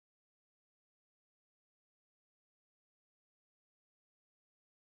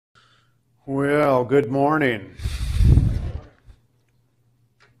Well, good morning.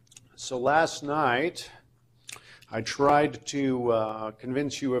 So last night, I tried to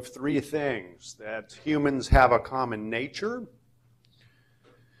convince you of three things: that humans have a common nature,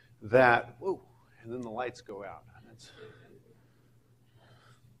 that, whoa, and then the lights go out.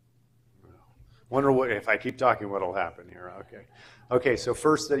 Wonder what, if I keep talking, what'll happen here. Okay, so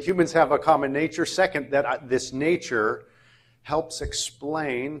first, that humans have a common nature. Second, that this nature helps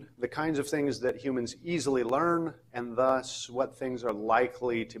explain the kinds of things that humans easily learn, and thus what things are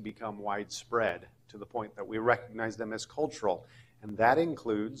likely to become widespread to the point that we recognize them as cultural. And that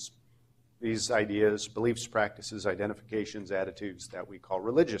includes these ideas, beliefs, practices, identifications, attitudes that we call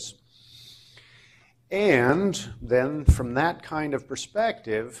religious. And then from that kind of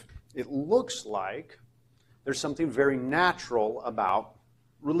perspective, it looks like there's something very natural about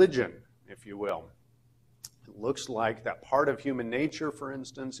religion, if you will. It looks like that part of human nature, for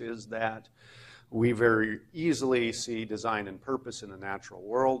instance, is that we very easily see design and purpose in the natural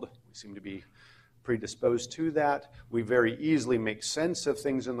world. We seem to be predisposed to that. We very easily make sense of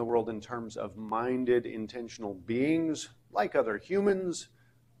things in the world in terms of minded, intentional beings, like other humans,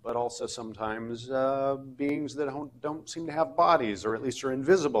 but also sometimes beings that don't seem to have bodies, or at least are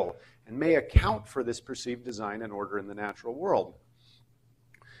invisible, and may account for this perceived design and order in the natural world.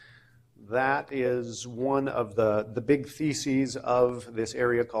 That is one of the big theses of this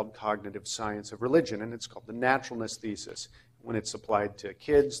area called cognitive science of religion, and it's called the naturalness thesis. When it's applied to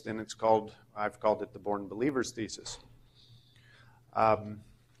kids, then I've called it the born believers thesis.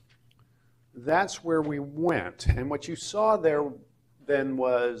 That's where we went, and what you saw there then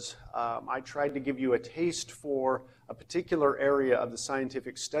was I tried to give you a taste for a particular area of the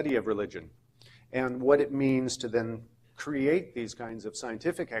scientific study of religion and what it means to then create these kinds of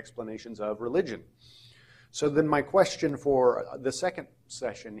scientific explanations of religion. So then my question for the second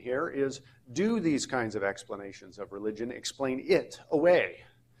session here is, do these kinds of explanations of religion explain it away?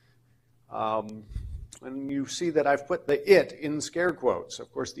 And you see that I've put the it in scare quotes.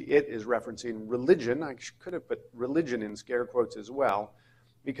 Of course, the it is referencing religion. I could have put religion in scare quotes as well,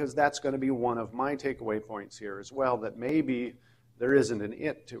 because that's going to be one of my takeaway points here as well, that maybe there isn't an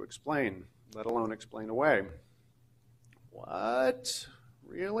it to explain, let alone explain away. What?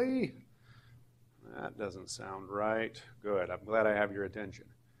 Really? That doesn't sound right. Good. I'm glad I have your attention.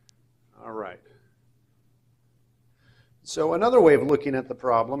 All right. So another way of looking at the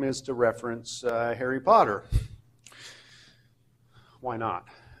problem is to reference Harry Potter. Why not?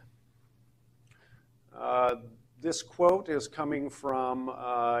 This quote is coming from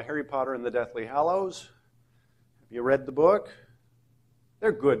Harry Potter and the Deathly Hallows. Have you read the book?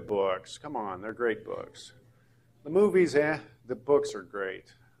 They're good books. Come on, they're great books. The movies, the books are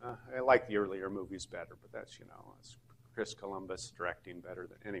great. I like the earlier movies better, but that's, it's Chris Columbus directing better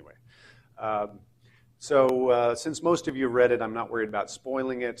than, anyway. So since most of you read it, I'm not worried about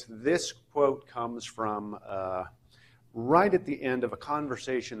spoiling it. This quote comes from right at the end of a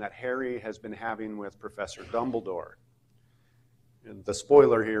conversation that Harry has been having with Professor Dumbledore. And the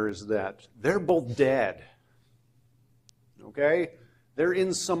spoiler here is that they're both dead. Okay? They're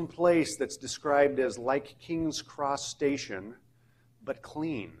in some place that's described as like King's Cross Station, but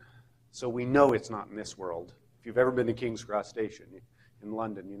clean. So we know it's not in this world. If you've ever been to King's Cross Station in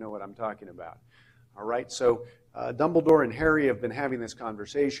London, you know what I'm talking about. All right, so Dumbledore and Harry have been having this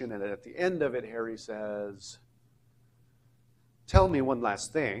conversation, and at the end of it, Harry says, "Tell me one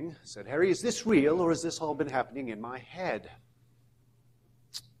last thing," said Harry. "Is this real, or has this all been happening in my head?"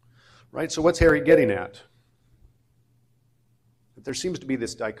 Right, so what's Harry getting at? That there seems to be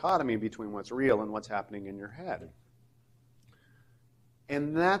this dichotomy between what's real and what's happening in your head.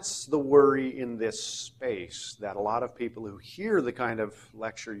 And that's the worry in this space, that a lot of people who hear the kind of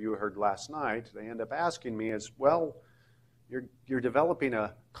lecture you heard last night, they end up asking me is, well, you're developing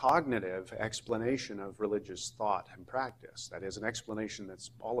a cognitive explanation of religious thought and practice. That is, an explanation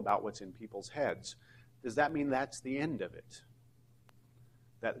that's all about what's in people's heads. Does that mean that's the end of it?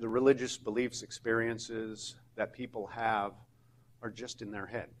 That the religious beliefs, experiences that people have are just in their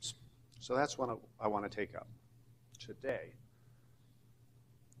heads? So that's what I want to take up today.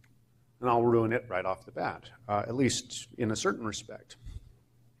 And I'll ruin it right off the bat, at least in a certain respect.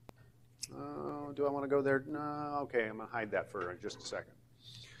 Do I want to go there? No, okay, I'm going to hide that for just a second.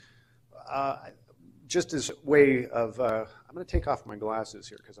 Just as a way of, I'm going to take off my glasses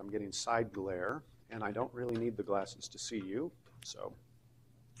here because I'm getting side glare, and I don't really need the glasses to see you. So,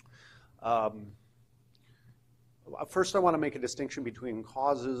 first I want to make a distinction between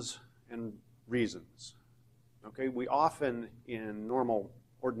causes and reasons. Okay, we often, in normal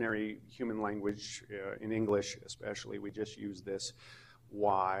ordinary human language, in English especially, we just use this.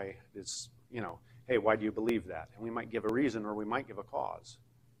 why it's, hey, why do you believe that? And we might give a reason or we might give a cause.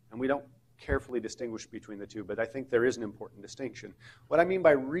 And we don't carefully distinguish between the two, but I think there is an important distinction. What I mean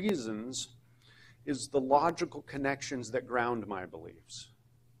by reasons is the logical connections that ground my beliefs.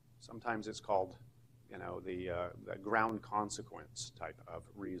 Sometimes it's called, the ground consequence type of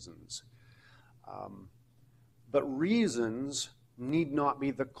reasons. But reasons need not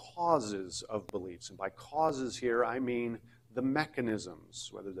be the causes of beliefs. And by causes here, I mean the mechanisms,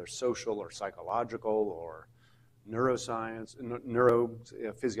 whether they're social or psychological or neuroscience,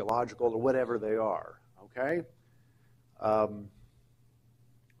 neurophysiological, or whatever they are, okay?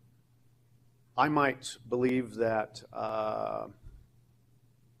 I might believe that,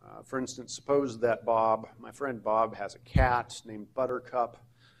 for instance, suppose that my friend Bob, has a cat named Buttercup,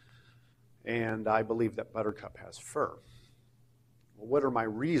 and I believe that Buttercup has fur. Well, what are my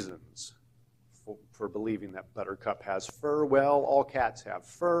reasons for believing that Buttercup has fur? Well, all cats have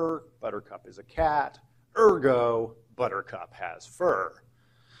fur. Buttercup is a cat. Ergo, Buttercup has fur.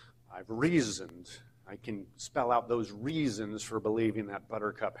 I've reasoned. I can spell out those reasons for believing that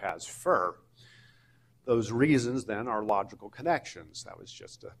Buttercup has fur. Those reasons, then, are logical connections. That was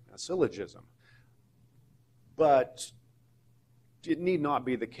just a syllogism. But it need not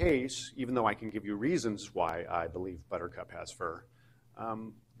be the case, even though I can give you reasons why I believe Buttercup has fur,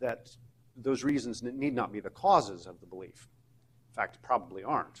 that those reasons need not be the causes of the belief. In fact, probably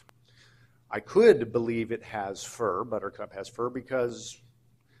aren't. I could believe it has fur, Buttercup has fur, because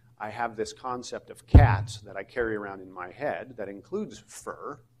I have this concept of cat that I carry around in my head that includes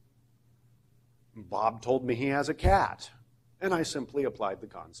fur. Bob told me he has a cat, and I simply applied the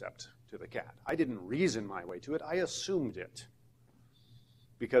concept to the cat. I didn't reason my way to it, I assumed it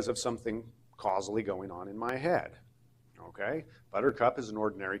because of something causally going on in my head. Okay? Buttercup is an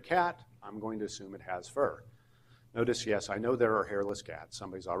ordinary cat. I'm going to assume it has fur. Notice, yes, I know there are hairless cats.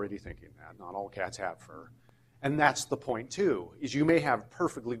 Somebody's already thinking that. Not all cats have fur. And that's the point, too, is you may have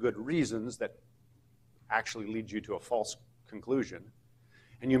perfectly good reasons that actually lead you to a false conclusion,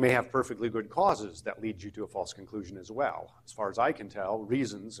 and you may have perfectly good causes that lead you to a false conclusion as well. As far as I can tell,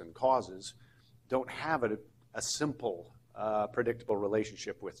 reasons and causes don't have a simple, predictable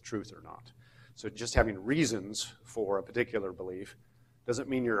relationship with truth or not. So just having reasons for a particular belief doesn't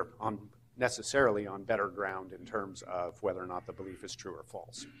mean you're necessarily on better ground in terms of whether or not the belief is true or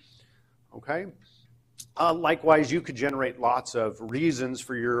false. Okay? Likewise, you could generate lots of reasons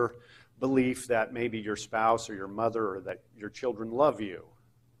for your belief that maybe your spouse or your mother or that your children love you.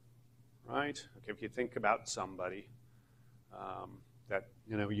 Right? Okay, if you think about somebody that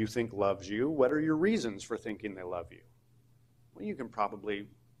you think loves you, what are your reasons for thinking they love you? Well, you can probably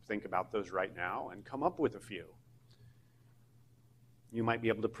think about those right now and come up with a few. You might be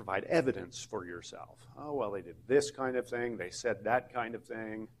able to provide evidence for yourself. Oh, well, they did this kind of thing, they said that kind of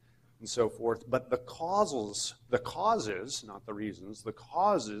thing, and so forth. But the causes, not the reasons, the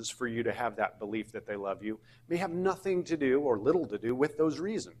causes for you to have that belief that they love you may have nothing to do or little to do with those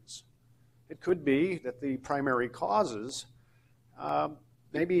reasons. It could be that the primary causes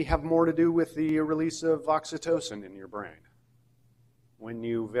maybe have more to do with the release of oxytocin in your brain when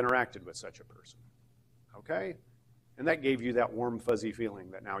you've interacted with such a person. Okay? And that gave you that warm, fuzzy feeling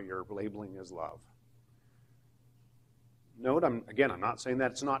that now you're labeling as love. Note, I'm not saying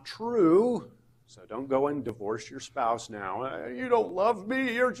that it's not true, so don't go and divorce your spouse now. You don't love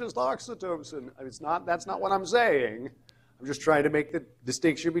me, you're just oxytocin. That's not what I'm saying. I'm just trying to make the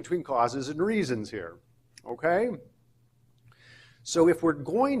distinction between causes and reasons here. Okay? So if we're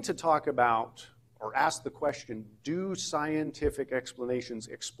going to talk about or ask the question, do scientific explanations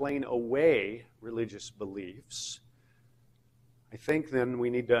explain away religious beliefs? I think then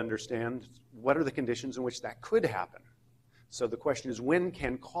we need to understand what are the conditions in which that could happen. So the question is, when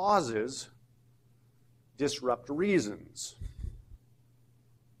can causes disrupt reasons?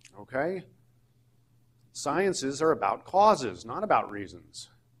 Okay? Sciences are about causes, not about reasons.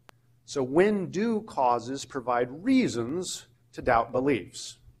 So when do causes provide reasons to doubt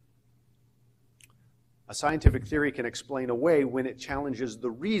beliefs? A scientific theory can explain away when it challenges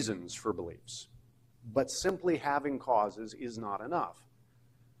the reasons for beliefs. But simply having causes is not enough.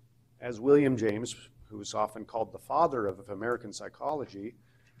 As William James, who is often called the father of American psychology,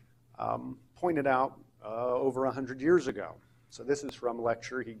 pointed out over 100 years ago. So this is from a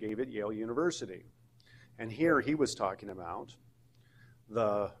lecture he gave at Yale University. And here he was talking about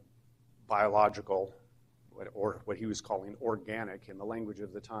the biological, or what he was calling organic in the language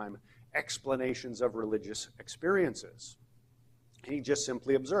of the time, explanations of religious experiences. He just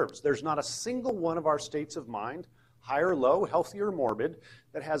simply observes there's not a single one of our states of mind, high or low, healthy or morbid,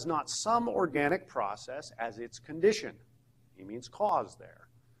 that has not some organic process as its condition. He means cause there.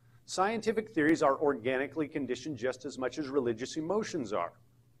 Scientific theories are organically conditioned just as much as religious emotions are.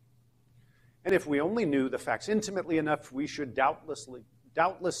 And if we only knew the facts intimately enough, we should doubtless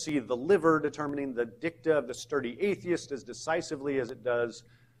see the liver determining the dicta of the sturdy atheist as decisively as it does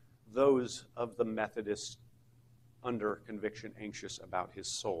those of the Methodist under conviction anxious about his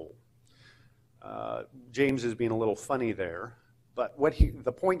soul. James is being a little funny there, but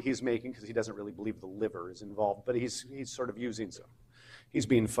the point he's making, because he doesn't really believe the liver is involved, but he's sort of using some. He's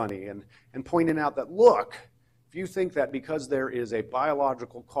being funny and pointing out that, look, if you think that because there is a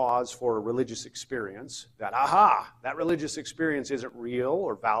biological cause for a religious experience, that, that religious experience isn't real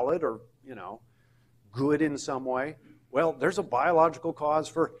or valid or, good in some way, well, there's a biological cause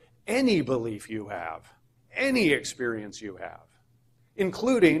for any belief you have, any experience you have,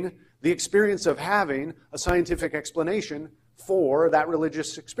 including the experience of having a scientific explanation for that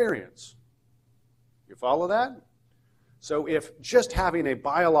religious experience. You follow that? So if just having a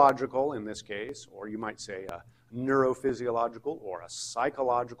biological, in this case, or you might say a neurophysiological or a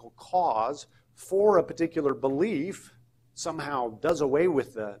psychological cause for a particular belief somehow does away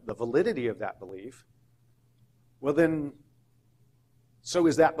with the validity of that belief, well then, so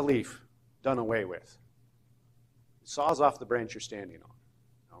is that belief done away with. It saws off the branch you're standing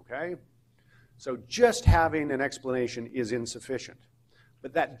on, okay? So just having an explanation is insufficient.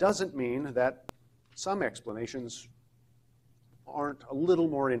 But that doesn't mean that some explanations aren't a little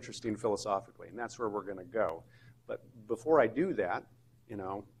more interesting philosophically, and that's where we're going to go. But before I do that,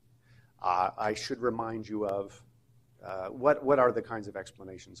 I should remind you of what are the kinds of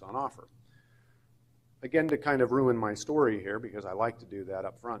explanations on offer. Again, to kind of ruin my story here, because I like to do that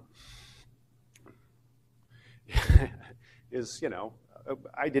up front, is,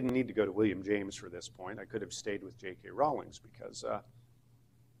 I didn't need to go to William James for this point. I could have stayed with J.K. Rowling's, because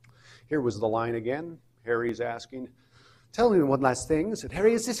here was the line again. Harry's asking, "Tell me one last thing." I said,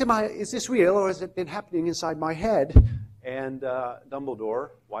 "Harry, is this real, or has it been happening inside my head?" And Dumbledore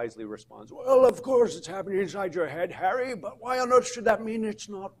wisely responds, "Well, of course it's happening inside your head, Harry, but why on earth should that mean it's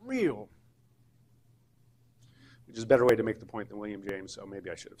not real?" Which is a better way to make the point than William James, so maybe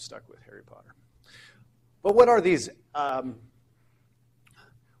I should have stuck with Harry Potter. But what are these,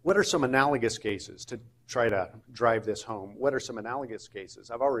 what are some analogous cases to try to drive this home? What are some analogous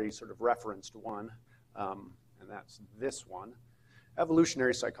cases? I've already sort of referenced one, and that's this one.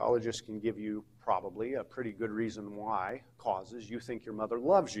 Evolutionary psychologists can give you probably a pretty good reason why causes you think your mother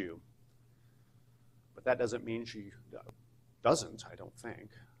loves you. But that doesn't mean she doesn't, I don't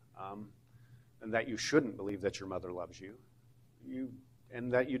think. And that you shouldn't believe that your mother loves you,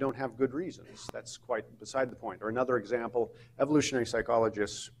 and that you don't have good reasons. That's quite beside the point. Or another example, evolutionary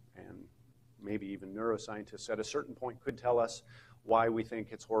psychologists and maybe even neuroscientists at a certain point could tell us why we think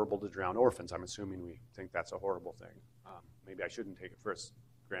it's horrible to drown orphans. I'm assuming we think that's a horrible thing. Maybe I shouldn't take it for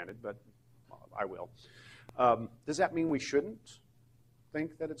granted, but I will. Does that mean we shouldn't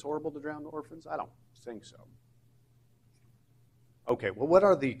think that it's horrible to drown orphans? I don't think so. Okay, well, what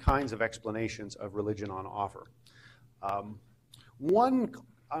are the kinds of explanations of religion on offer? One,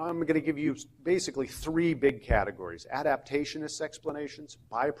 I'm going to give you basically three big categories: adaptationist explanations,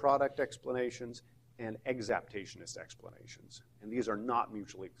 byproduct explanations, and exaptationist explanations. And these are not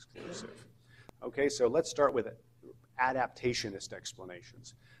mutually exclusive. Okay, so let's start with adaptationist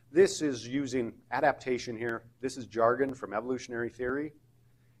explanations. This is using adaptation here. This is jargon from evolutionary theory.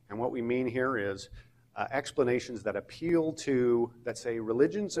 And what we mean here is explanations that appeal to, that say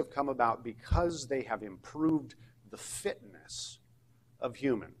religions have come about because they have improved the fitness of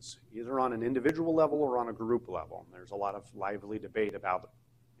humans, either on an individual level or on a group level. There's a lot of lively debate about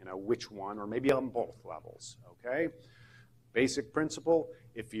which one, or maybe on both levels, okay? Basic principle,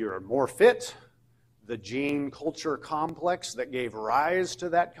 if you're more fit, the gene-culture complex that gave rise to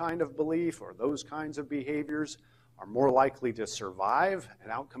that kind of belief or those kinds of behaviors are more likely to survive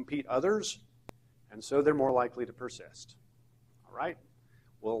and outcompete others, and so they're more likely to persist, all right?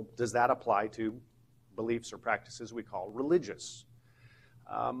 Well, does that apply to beliefs or practices we call religious?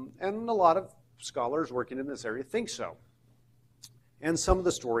 And a lot of scholars working in this area think so. And some of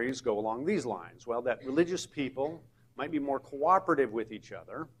the stories go along these lines. Well, that religious people might be more cooperative with each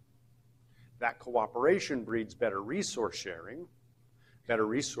other. That cooperation breeds better resource sharing. Better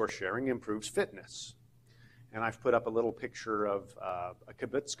resource sharing improves fitness. And I've put up a little picture of a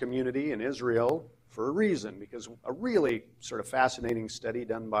kibbutz community in Israel for a reason, because a really sort of fascinating study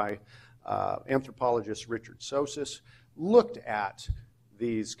done by anthropologist Richard Sosis looked at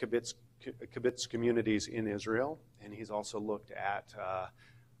these kibbutz communities in Israel, and he's also looked at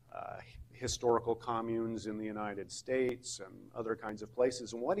historical communes in the United States and other kinds of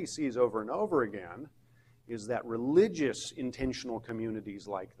places. And what he sees over and over again is that religious intentional communities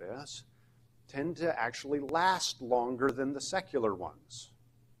like this tend to actually last longer than the secular ones.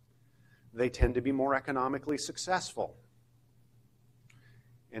 They tend to be more economically successful.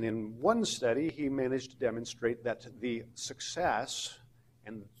 And in one study, he managed to demonstrate that the success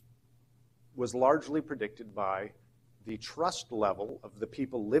was largely predicted by the trust level of the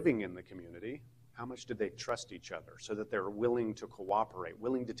people living in the community. How much did they trust each other so that they're willing to cooperate,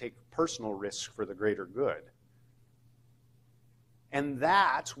 willing to take personal risks for the greater good? And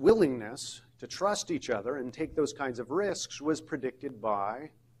that willingness to trust each other and take those kinds of risks was predicted by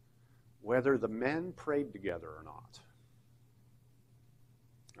whether the men prayed together or not.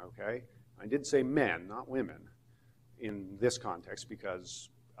 Okay? I did say men, not women, in this context, because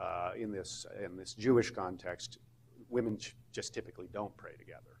in this Jewish context, women just typically don't pray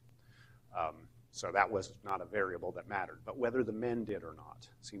together. So that was not a variable that mattered. But whether the men did or not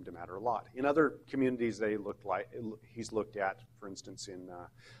seemed to matter a lot. In other communities, he's looked at, for instance, in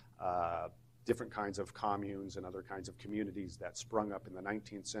different kinds of communes and other kinds of communities that sprung up in the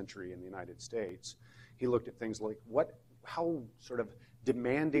 19th century in the United States. He looked at things like how sort of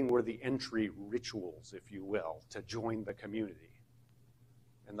demanding were the entry rituals, if you will, to join the community.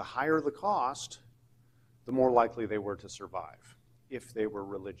 And the higher the cost, the more likely they were to survive if they were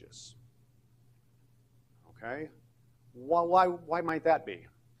religious. Okay? Why might that be?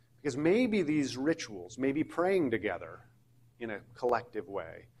 Because maybe these rituals, maybe praying together in a collective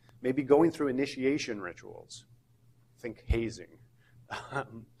way, maybe going through initiation rituals, think hazing,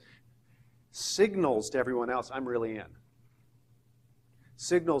 signals to everyone else, I'm really in.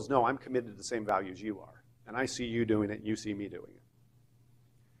 Signals, no, I'm committed to the same values you are. And I see you doing it, you see me doing it.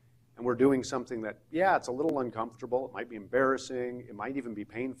 And we're doing something that, yeah, it's a little uncomfortable, it might be embarrassing, it might even be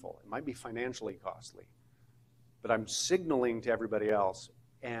painful, it might be financially costly. But I'm signaling to everybody else,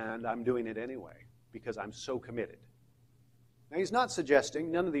 and I'm doing it anyway, because I'm so committed. Now, he's not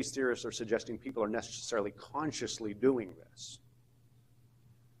suggesting, none of these theorists are suggesting people are necessarily consciously doing this.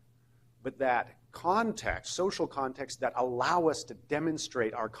 But that context, social context, that allow us to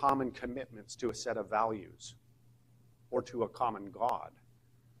demonstrate our common commitments to a set of values or to a common God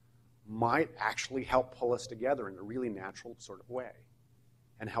might actually help pull us together in a really natural sort of way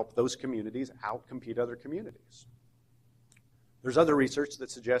and help those communities outcompete other communities. There's other research that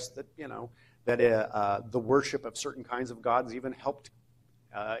suggests that, the worship of certain kinds of gods even helped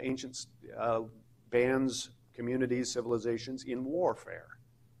ancient bands, communities, civilizations in warfare.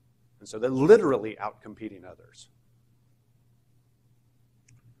 And so they're literally outcompeting others.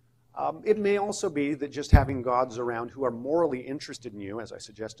 It may also be that just having gods around who are morally interested in you, as I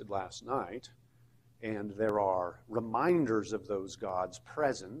suggested last night, and there are reminders of those gods'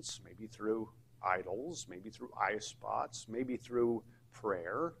 presence, maybe through idols, maybe through eye spots, maybe through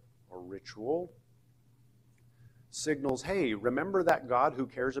prayer or ritual, signals, hey, remember that God who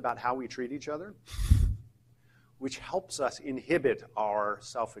cares about how we treat each other? Which helps us inhibit our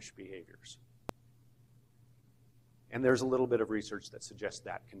selfish behaviors. And there's a little bit of research that suggests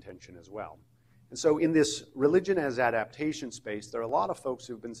that contention as well. And so in this religion as adaptation space, there are a lot of folks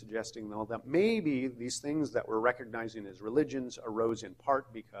who've been suggesting, though, that maybe these things that we're recognizing as religions arose in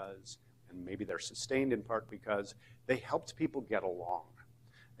part because, and maybe they're sustained in part because, they helped people get along.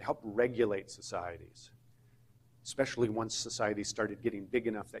 They helped regulate societies, especially once societies started getting big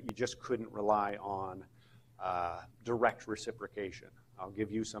enough that you just couldn't rely on direct reciprocation. I'll give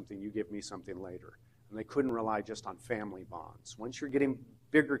you something, you give me something later. And they couldn't rely just on family bonds. Once you're getting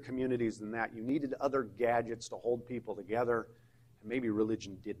bigger communities than that, you needed other gadgets to hold people together, and maybe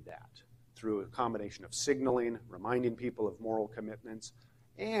religion did that through a combination of signaling, reminding people of moral commitments,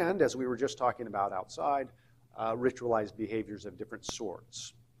 and, as we were just talking about outside, ritualized behaviors of different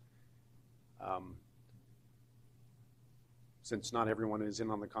sorts. Since not everyone is in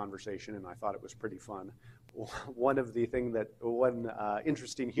on the conversation, and I thought it was pretty fun, one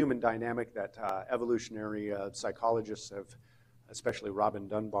interesting human dynamic that evolutionary psychologists have, especially Robin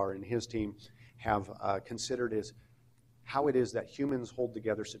Dunbar and his team, have considered is how it is that humans hold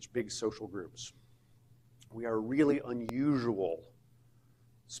together such big social groups. We are a really unusual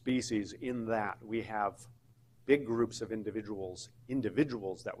species in that we have big groups of individuals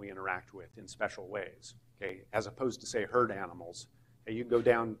that we interact with in special ways, okay, as opposed to, say, herd animals. You go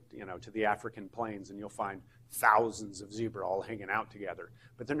down, to the African plains and you'll find thousands of zebra all hanging out together,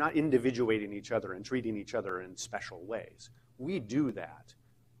 but they're not individuating each other and treating each other in special ways. We do that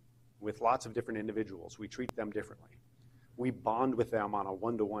with lots of different individuals. We treat them differently. We bond with them on a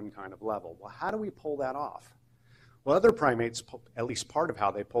one-to-one kind of level. Well, how do we pull that off? Well, other primates, at least part of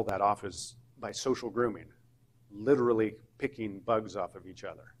how they pull that off is by social grooming, literally picking bugs off of each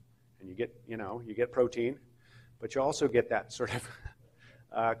other And you get protein, but you also get that sort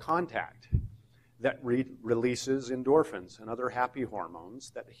of contact that releases endorphins and other happy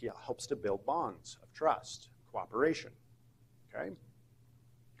hormones that helps to build bonds of trust, cooperation. Okay?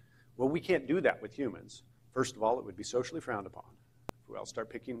 Well, we can't do that with humans. First of all, it would be socially frowned upon if we all start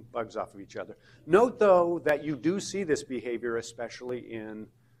picking bugs off of each other. Note, though, that you do see this behavior, especially in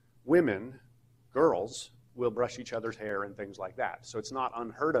women. Girls will brush each other's hair and things like that. So it's not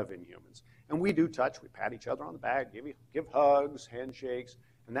unheard of in humans. And we do touch. We pat each other on the back, give hugs, handshakes,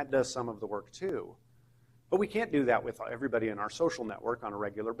 and that does some of the work too. But we can't do that with everybody in our social network on a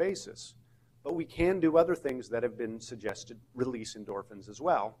regular basis. But we can do other things that have been suggested release endorphins as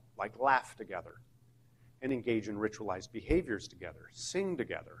well, like laugh together and engage in ritualized behaviors together, sing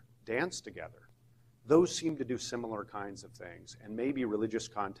together, dance together. Those seem to do similar kinds of things, and maybe religious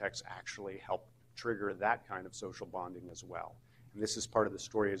contexts actually help trigger that kind of social bonding as well. And this is part of the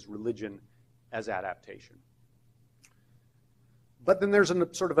story, is religion as adaptation. But then there's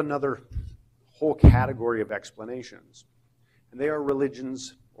sort of another whole category of explanations, and they are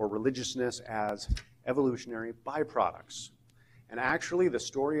religions or religiousness as evolutionary byproducts. And actually, the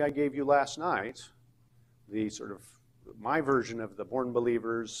story I gave you last night, the sort of my version of the born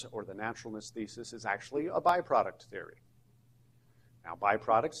believers or the naturalness thesis, is actually a byproduct theory. Now,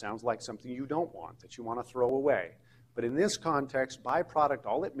 byproduct sounds like something you don't want, that you want to throw away. But in this context, byproduct,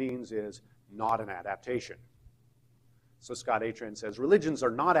 all it means is not an adaptation. So Scott Atran says, religions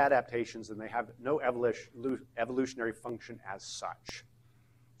are not adaptations and they have no evolutionary function as such,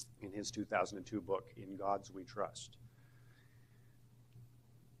 in his 2002 book, In Gods We Trust.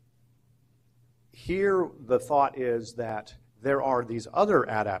 Here, the thought is that there are these other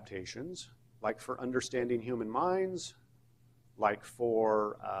adaptations, like for understanding human minds, like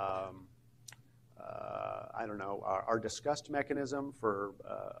for, our disgust mechanism for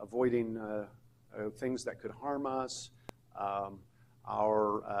avoiding things that could harm us,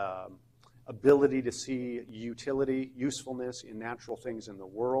 our ability to see utility, usefulness in natural things in the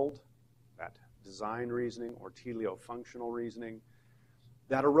world, that design reasoning or teleofunctional reasoning,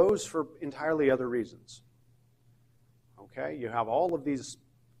 that arose for entirely other reasons. Okay, you have all of these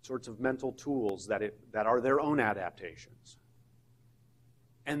sorts of mental tools that are their own adaptations.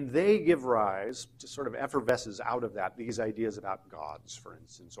 And they give rise to sort of effervesces out of that, these ideas about gods, for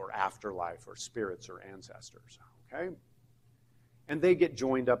instance, or afterlife, or spirits, or ancestors. Okay? And they get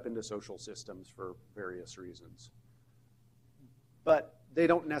joined up into social systems for various reasons. But they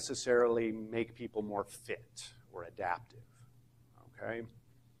don't necessarily make people more fit or adaptive. Okay?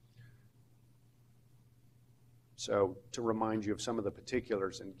 So to remind you of some of the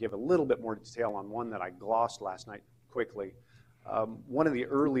particulars and give a little bit more detail on one that I glossed last night quickly, one of the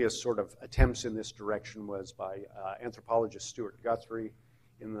earliest sort of attempts in this direction was by anthropologist Stuart Guthrie.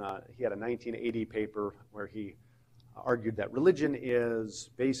 He had a 1980 paper where he argued that religion is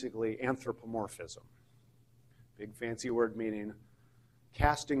basically anthropomorphism. Big fancy word meaning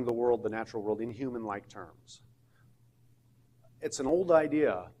casting the world, the natural world, in human-like terms. It's an old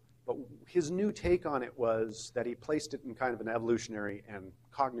idea, but his new take on it was that he placed it in kind of an evolutionary and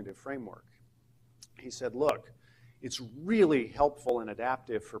cognitive framework. He said, look, it's really helpful and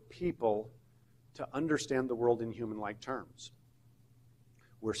adaptive for people to understand the world in human-like terms.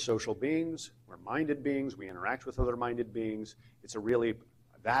 We're social beings, we're minded beings, we interact with other minded beings.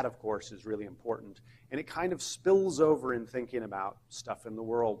 That, of course, is really important. And it kind of spills over in thinking about stuff in the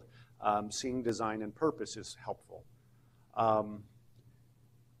world. Seeing design and purpose is helpful.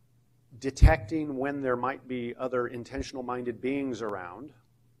 Detecting when there might be other intentional-minded beings around,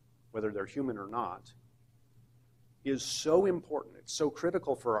 whether they're human or not, is so important. It's so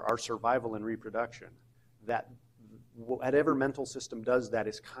critical for our survival and reproduction that whatever mental system does that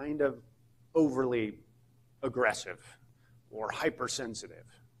is kind of overly aggressive or hypersensitive.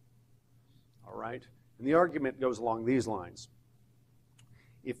 All right? And the argument goes along these lines.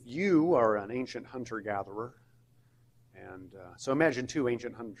 If you are an ancient hunter-gatherer, and so imagine two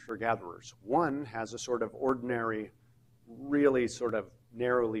ancient hunter-gatherers. One has a sort of ordinary, really sort of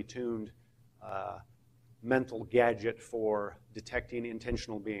narrowly tuned mental gadget for detecting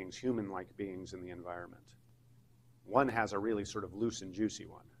intentional beings, human-like beings in the environment. One has a really sort of loose and juicy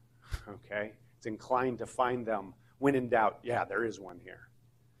one, okay? It's inclined to find them when in doubt. Yeah, there is one here.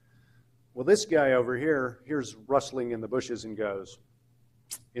 Well, this guy over here hears rustling in the bushes and goes,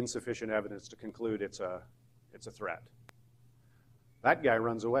 insufficient evidence to conclude it's a threat. That guy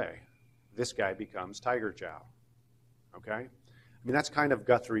runs away. This guy becomes Tiger Chow, okay? I mean, that's kind of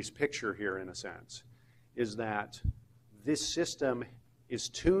Guthrie's picture here in a sense, is that this system is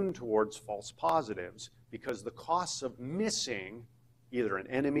tuned towards false positives because the costs of missing either an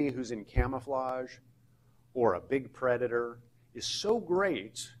enemy who's in camouflage or a big predator, is so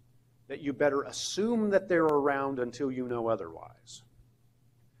great that you better assume that they're around until you know otherwise.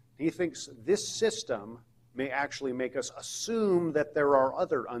 He thinks this system may actually make us assume that there are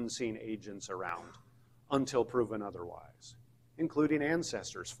other unseen agents around until proven otherwise, including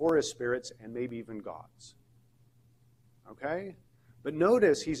ancestors, forest spirits, and maybe even gods. Okay? But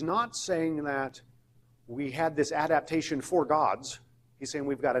notice he's not saying that we had this adaptation for gods. He's saying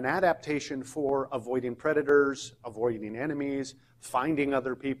we've got an adaptation for avoiding predators, avoiding enemies, finding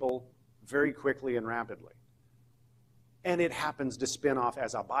other people very quickly and rapidly. And it happens to spin off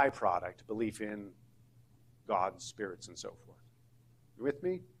as a byproduct, belief in gods, spirits, and so forth. You with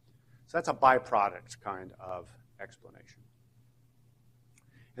me? So that's a byproduct kind of explanation.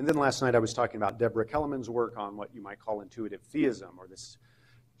 And then last night I was talking about Deborah Kellerman's work on what you might call intuitive theism, or this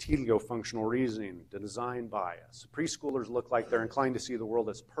teleofunctional reasoning, the design bias. Preschoolers look like they're inclined to see the world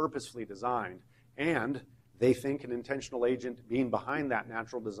as purposefully designed, and they think an intentional agent being behind that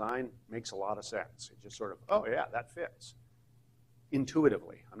natural design makes a lot of sense. It just sort of, oh yeah, that fits.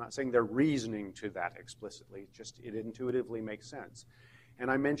 Intuitively. I'm not saying they're reasoning to that explicitly, just it intuitively makes sense. And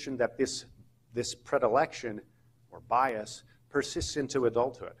I mentioned that this predilection or bias persists into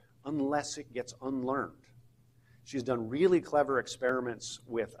adulthood unless it gets unlearned. She's done really clever experiments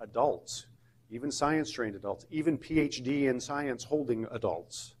with adults, even science-trained adults, even PhD in science holding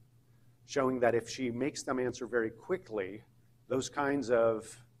adults, showing that if she makes them answer very quickly, those kinds of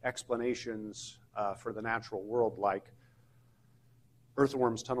explanations for the natural world, like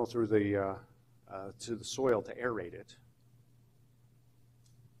earthworms tunnel through to the soil to aerate it.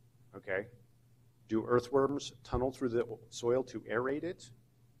 Okay? Do earthworms tunnel through the soil to aerate it?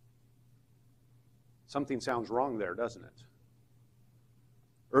 Something sounds wrong there, doesn't it?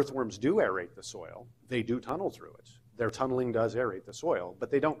 Earthworms do aerate the soil. They do tunnel through it. Their tunneling does aerate the soil,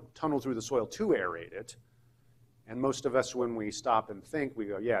 but they don't tunnel through the soil to aerate it. And most of us, when we stop and think, we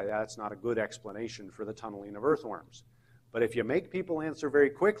go, yeah, that's not a good explanation for the tunneling of earthworms. But if you make people answer very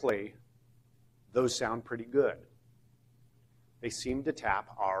quickly, those sound pretty good. They seem to tap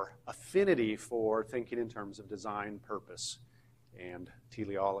our affinity for thinking in terms of design, purpose, and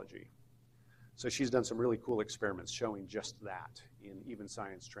teleology. So she's done some really cool experiments showing just that in even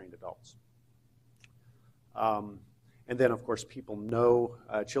science-trained adults. And then, of course, people know,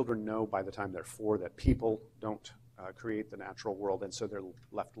 children know by the time they're 4 that people don't create the natural world, and so they're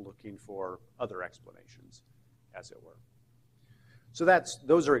left looking for other explanations, as it were. So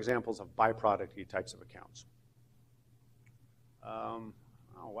those are examples of byproduct-y types of accounts. Oh,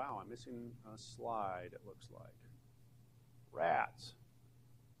 wow, I'm missing a slide, it looks like. Rats.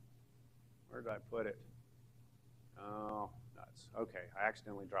 Where did I put it? Oh, nuts. Okay, I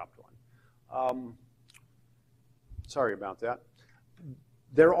accidentally dropped one. Sorry about that.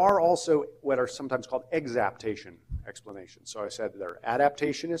 There are also what are sometimes called exaptation explanations. So I said there are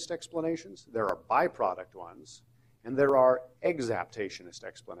adaptationist explanations, there are byproduct ones, and there are exaptationist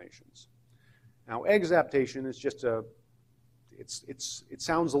explanations. Now, exaptation is just it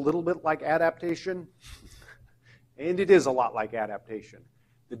sounds a little bit like adaptation, and it is a lot like adaptation.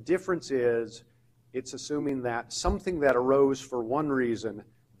 The difference is it's assuming that something that arose for one reason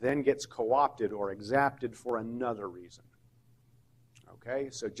then gets co-opted or exapted for another reason. Okay,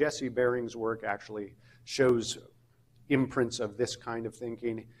 so Jesse Baring's work actually shows imprints of this kind of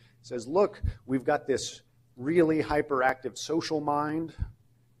thinking. It says, look, we've got this really hyperactive social mind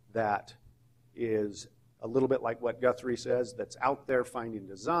that is a little bit like what Guthrie says, that's out there finding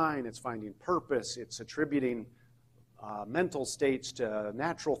design, it's finding purpose, it's attributing mental states to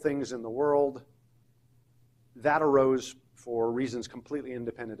natural things in the world. That arose for reasons completely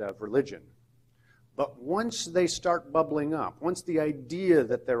independent of religion. But once they start bubbling up, once the idea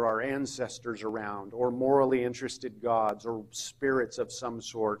that there are ancestors around or morally interested gods or spirits of some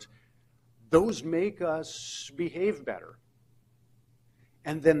sort, those make us behave better.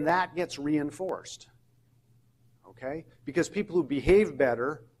 And then that gets reinforced. Okay? Because people who behave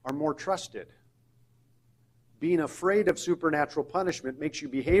better are more trusted. Being afraid of supernatural punishment makes you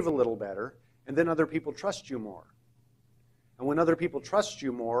behave a little better, and then other people trust you more. And when other people trust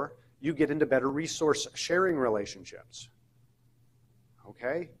you more, you get into better resource sharing relationships.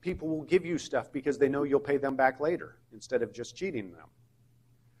 Okay? People will give you stuff because they know you'll pay them back later instead of just cheating them.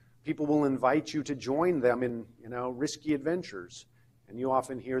 People will invite you to join them in, risky adventures. And you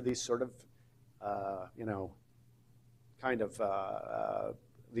often hear these sort of,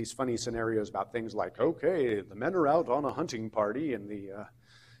 these funny scenarios about things like, okay, the men are out on a hunting party in the,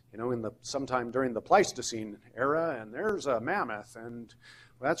 sometime during the Pleistocene era, and there's a mammoth, and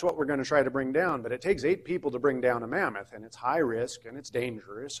Well, that's what we're going to try to bring down, but it takes 8 people to bring down a mammoth, and it's high risk, and it's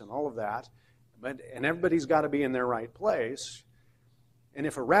dangerous, and all of that. And everybody's got to be in their right place. And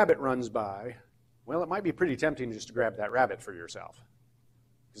if a rabbit runs by, well, it might be pretty tempting just to grab that rabbit for yourself,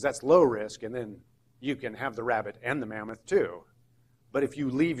 because that's low risk, and then you can have the rabbit and the mammoth too. But if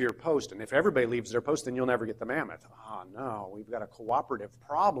you leave your post, and if everybody leaves their post, then you'll never get the mammoth. Oh, no, we've got a cooperative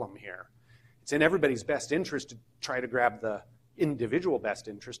problem here. It's in everybody's best interest to try to grab the individual best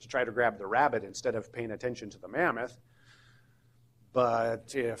interest, to try to grab the rabbit instead of paying attention to the mammoth.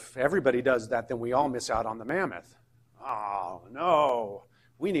 But if everybody does that, then we all miss out on the mammoth. Oh, no.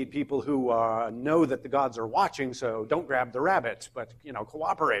 We need people who know that the gods are watching, so don't grab the rabbit, but,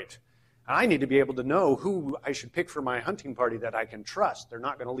 cooperate. I need to be able to know who I should pick for my hunting party that I can trust. They're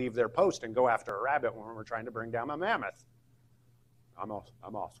not going to leave their post and go after a rabbit when we're trying to bring down a mammoth. I'm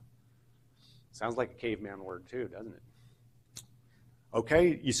off. Sounds like a caveman word too, doesn't it?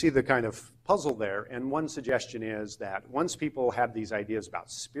 Okay, you see the kind of puzzle there, and one suggestion is that once people had these ideas about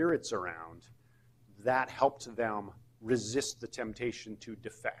spirits around, that helped them resist the temptation to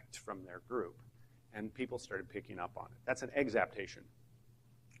defect from their group, and people started picking up on it. That's an exaptation.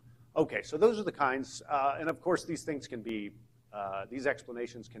 Okay, so those are the kinds, and of course these things can be, these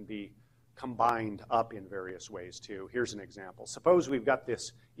explanations can be combined up in various ways too. Here's an example. Suppose we've got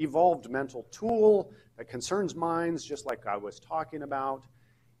this evolved mental tool that concerns minds, just like I was talking about,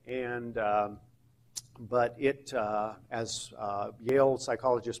 and but it, as Yale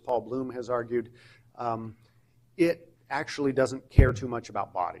psychologist Paul Bloom has argued, it actually doesn't care too much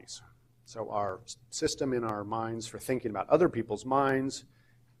about bodies. So our system in our minds for thinking about other people's minds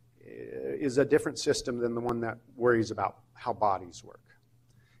is a different system than the one that worries about how bodies work.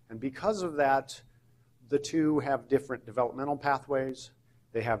 And because of that, the two have different developmental pathways,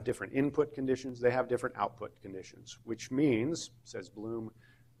 they have different input conditions, they have different output conditions, which means, says Bloom,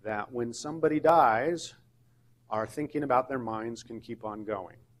 that when somebody dies, our thinking about their minds can keep on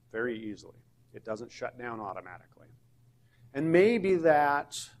going very easily. It doesn't shut down automatically. And maybe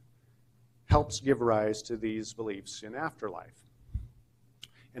that helps give rise to these beliefs in afterlife.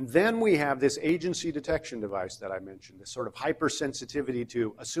 And then we have this agency detection device that I mentioned, this sort of hypersensitivity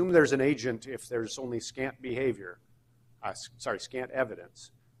to assume there's an agent if there's only scant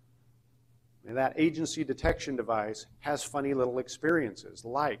evidence. And that agency detection device has funny little experiences,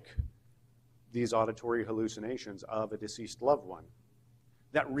 like these auditory hallucinations of a deceased loved one,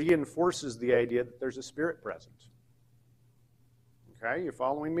 that reinforces the idea that there's a spirit present. Okay, you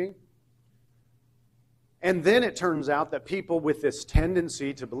following me? And then it turns out that people with this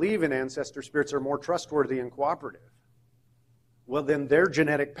tendency to believe in ancestor spirits are more trustworthy and cooperative. Well, then their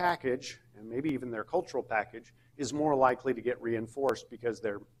genetic package, and maybe even their cultural package, is more likely to get reinforced because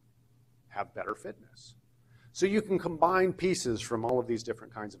they have better fitness. So you can combine pieces from all of these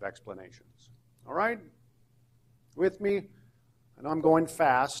different kinds of explanations. All right? With me? I know I'm going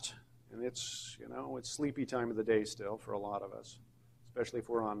fast, and it's, it's sleepy time of the day still for a lot of us, especially if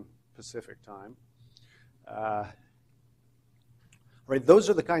we're on Pacific time. Right, those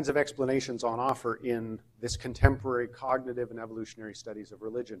are the kinds of explanations on offer in this contemporary cognitive and evolutionary studies of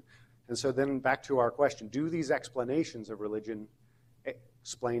religion. And so then back to our question, do these explanations of religion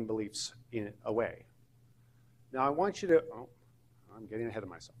explain beliefs away? Now I want you to, I'm getting ahead of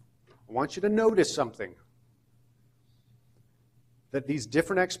myself. I want you to notice something. That these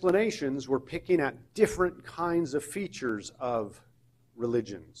different explanations were picking at different kinds of features of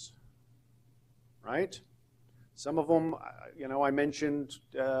religions. Right? Some of them, I mentioned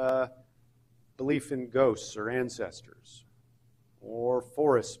belief in ghosts or ancestors, or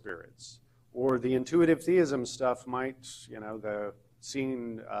forest spirits, or the intuitive theism stuff might, the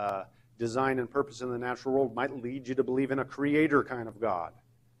seeing design and purpose in the natural world might lead you to believe in a creator kind of God.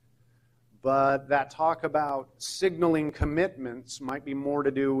 But that talk about signaling commitments might be more to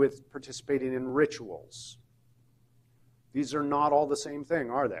do with participating in rituals. These are not all the same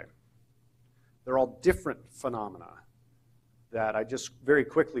thing, are they? They're all different phenomena that I just very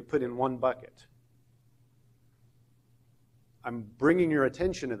quickly put in one bucket. I'm bringing your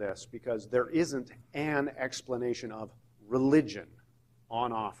attention to this because there isn't an explanation of religion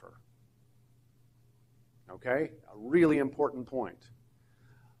on offer. Okay? A really important point.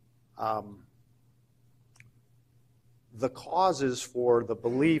 The causes for the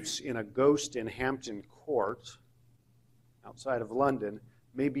beliefs in a ghost in Hampton Court, outside of London,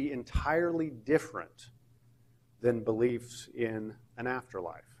 may be entirely different than beliefs in an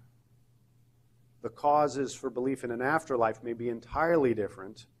afterlife. The causes for belief in an afterlife may be entirely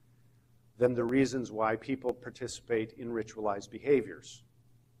different than the reasons why people participate in ritualized behaviors.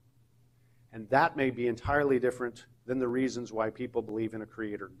 And that may be entirely different than the reasons why people believe in a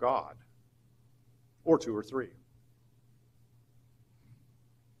creator God, or two or three.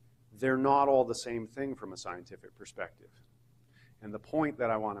 They're not all the same thing from a scientific perspective. And the point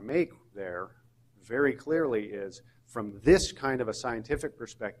that I want to make there very clearly is, from this kind of a scientific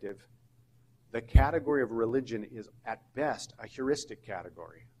perspective, the category of religion is at best a heuristic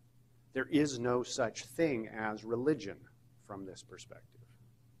category. There is no such thing as religion from this perspective.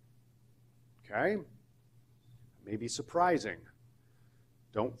 Okay? May be surprising.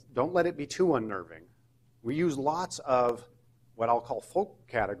 Don't let it be too unnerving. We use lots of what I'll call folk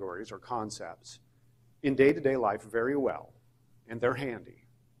categories or concepts in day-to-day life very well, and they're handy.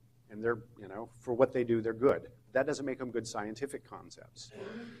 And they're, for what they do, they're good. That doesn't make them good scientific concepts.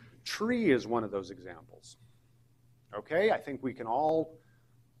 Tree is one of those examples. Okay, I think we can all,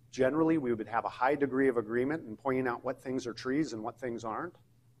 generally, we would have a high degree of agreement in pointing out what things are trees and what things aren't.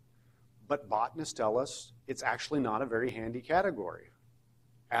 But botanists tell us it's actually not a very handy category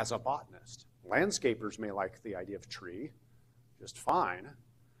as a botanist. Landscapers may like the idea of tree just fine.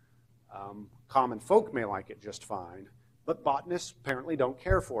 Common folk may like it just fine. But botanists apparently don't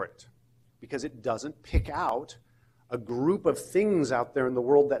care for it because it doesn't pick out a group of things out there in the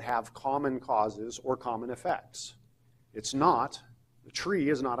world that have common causes or common effects. It's not, the tree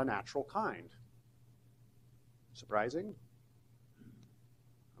is not a natural kind. Surprising?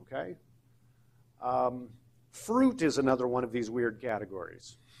 Okay. Fruit is another one of these weird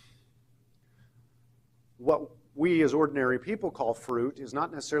categories. What we as ordinary people call fruit is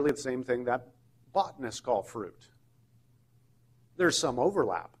not necessarily the same thing that botanists call fruit. There's some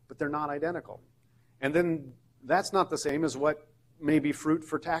overlap, but they're not identical. And then that's not the same as what may be fruit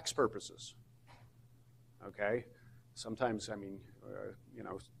for tax purposes. Okay? Sometimes,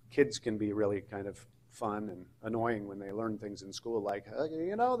 kids can be really kind of fun and annoying when they learn things in school like,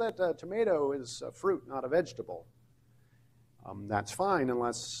 that tomato is a fruit, not a vegetable. That's fine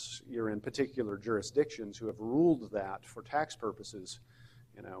unless you're in particular jurisdictions who have ruled that for tax purposes,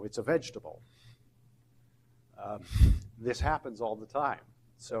 it's a vegetable. This happens all the time.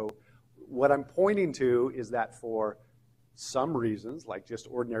 So what I'm pointing to is that for some reasons, like just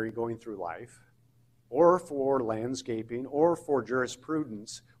ordinary going through life, or for landscaping, or for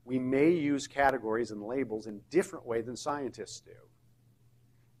jurisprudence, we may use categories and labels in a different way than scientists do.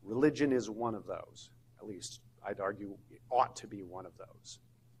 Religion is one of those. At least I'd argue it ought to be one of those.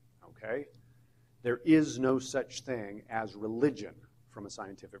 Okay? There is no such thing as religion from a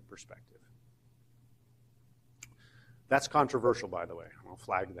scientific perspective. That's controversial, by the way. I'll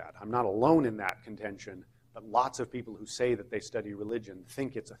flag that. I'm not alone in that contention, but lots of people who say that they study religion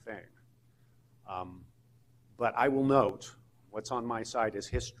think it's a thing. But I will note, what's on my side is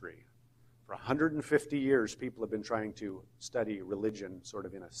history. For 150 years, people have been trying to study religion sort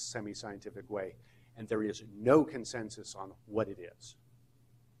of in a semi-scientific way, and there is no consensus on what it is.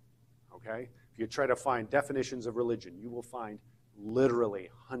 Okay? If you try to find definitions of religion, you will find literally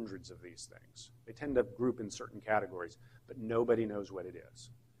hundreds of these things. They tend to group in certain categories, but nobody knows what it is.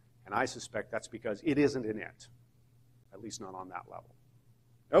 And I suspect that's because it isn't in it, at least not on that level.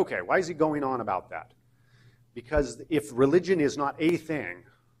 Okay, why is he going on about that? Because if religion is not a thing,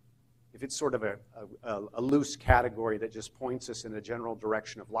 if it's sort of a loose category that just points us in a general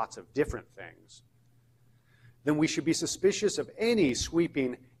direction of lots of different things, then we should be suspicious of any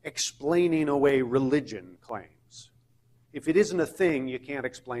sweeping explaining away religion claims. If it isn't a thing, you can't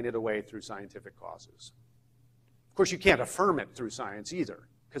explain it away through scientific causes. Of course, you can't affirm it through science either,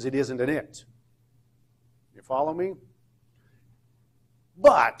 because it isn't an it. You follow me?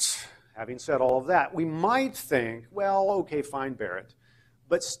 But, having said all of that, we might think, well, okay, fine, Barrett,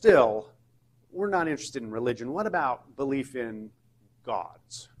 but still, we're not interested in religion. What about belief in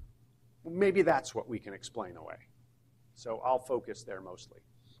gods? Well, maybe that's what we can explain away. So I'll focus there mostly.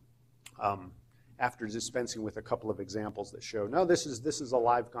 After dispensing with a couple of examples that show, no, this is a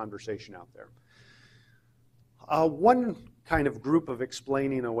live conversation out there. One kind of group of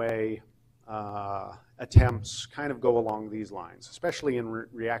explaining away attempts kind of go along these lines, especially in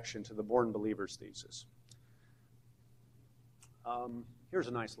reaction to the Born Believers thesis. Here's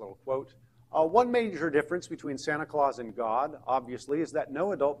a nice little quote. One major difference between Santa Claus and God, obviously, is that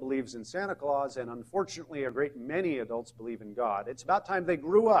no adult believes in Santa Claus, and unfortunately a great many adults believe in God. It's about time they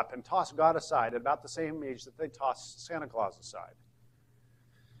grew up and tossed God aside at about the same age that they tossed Santa Claus aside.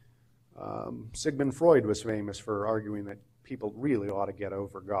 Sigmund Freud was famous for arguing that people really ought to get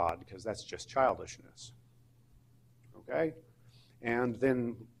over God because that's just childishness. Okay? And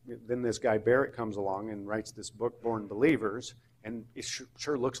then this guy Barrett comes along and writes this book, Born Believers, and it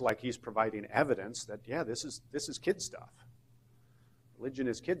sure looks like he's providing evidence that, yeah, this is kid stuff. Religion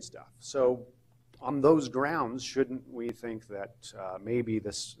is kid stuff. So on those grounds, shouldn't we think that maybe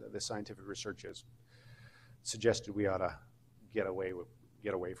this scientific research has suggested we ought to get away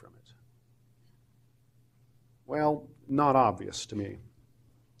from it? Well, not obvious to me.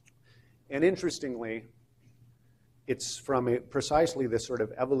 And interestingly, it's from precisely this sort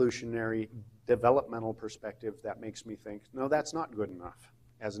of evolutionary developmental perspective that makes me think, no, that's not good enough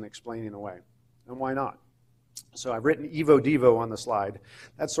as an explaining away. And why not? So I've written Evo-Devo on the slide.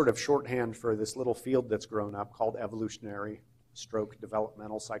 That's sort of shorthand for this little field that's grown up called evolutionary /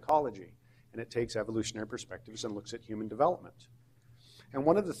 developmental psychology. And it takes evolutionary perspectives and looks at human development. And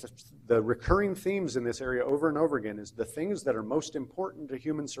one of the recurring themes in this area over and over again is the things that are most important to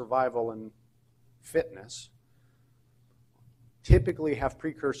human survival and fitness typically have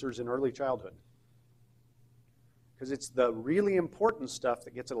precursors in early childhood. Because it's the really important stuff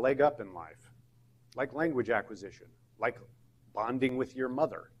that gets a leg up in life, like language acquisition, like bonding with your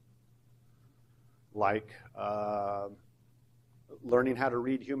mother, like learning how to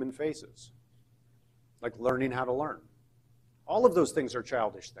read human faces, like learning how to learn. All of those things are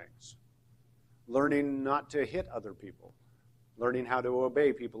childish things. Learning not to hit other people, learning how to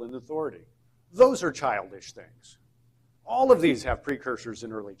obey people in authority. Those are childish things. All of these have precursors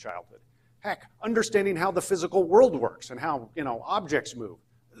in early childhood. Heck, understanding how the physical world works and how, objects move,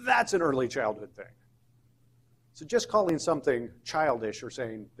 that's an early childhood thing. So just calling something childish or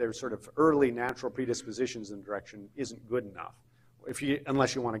saying there's sort of early natural predispositions in the direction isn't good enough,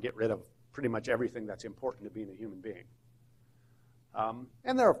 unless you want to get rid of pretty much everything that's important to being a human being.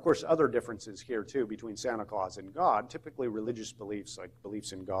 And there are, of course, other differences here, too, between Santa Claus and God. Typically, religious beliefs, like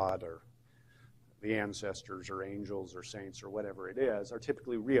beliefs in God or the ancestors or angels or saints or whatever it is, are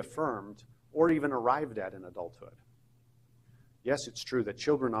typically reaffirmed or even arrived at in adulthood. Yes, it's true that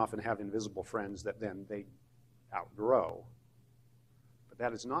children often have invisible friends that then they outgrow. But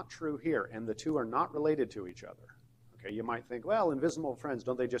that is not true here, and the two are not related to each other. Okay, you might think, well, invisible friends,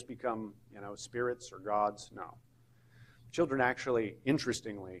 don't they just become, spirits or gods? No. Children actually,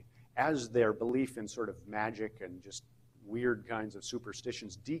 interestingly, as their belief in sort of magic and just weird kinds of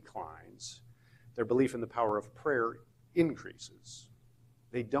superstitions declines, their belief in the power of prayer increases.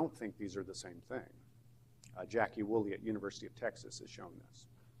 They don't think these are the same thing. Jackie Woolley at University of Texas has shown this.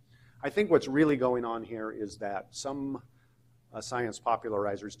 I think what's really going on here is that some science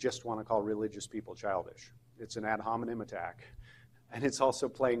popularizers just want to call religious people childish. It's an ad hominem attack, and it's also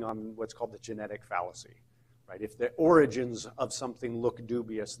playing on what's called the genetic fallacy. Right? If the origins of something look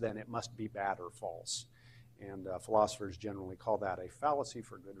dubious, then it must be bad or false. And philosophers generally call that a fallacy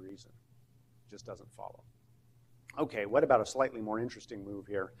for good reason. It just doesn't follow. Okay, what about a slightly more interesting move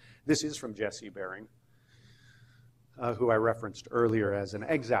here? This is from Jesse Bering, who I referenced earlier as an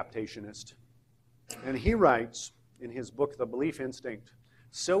exaptationist. And he writes in his book, The Belief Instinct,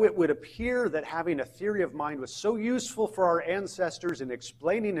 so it would appear that having a theory of mind was so useful for our ancestors in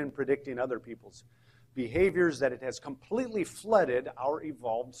explaining and predicting other people's behaviors that it has completely flooded our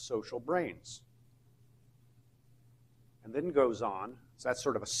evolved social brains. And then goes on, so that's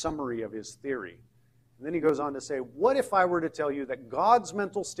sort of a summary of his theory. And then he goes on to say, what if I were to tell you that God's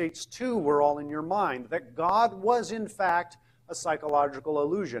mental states too were all in your mind, that God was in fact a psychological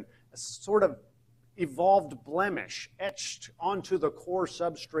illusion, a sort of evolved blemish etched onto the core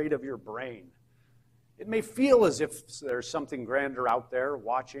substrate of your brain? It may feel as if there's something grander out there,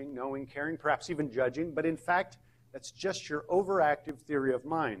 watching, knowing, caring, perhaps even judging, but in fact, that's just your overactive theory of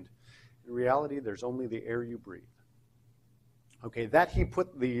mind. In reality, there's only the air you breathe. Okay, that he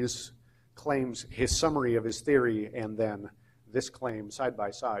put these claims, his summary of his theory, and then this claim side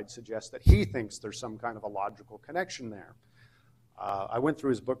by side suggests that he thinks there's some kind of a logical connection there. I went through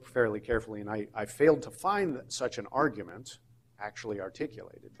his book fairly carefully, and I failed to find such an argument actually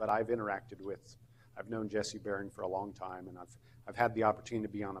articulated, but I've known Jesse Bering for a long time, and I've had the opportunity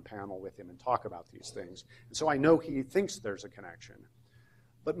to be on a panel with him and talk about these things. And so I know he thinks there's a connection.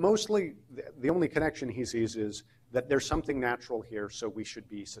 But mostly, the only connection he sees is that there's something natural here, so we should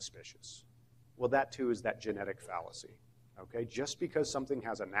be suspicious. Well, that too is that genetic fallacy. Okay? Just because something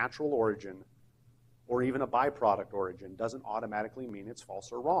has a natural origin or even a byproduct origin doesn't automatically mean it's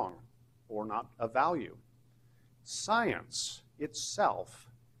false or wrong or not of value. Science itself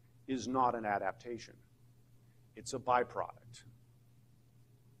is not an adaptation. It's a byproduct.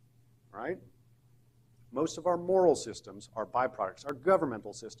 Right? Most of our moral systems are byproducts. Our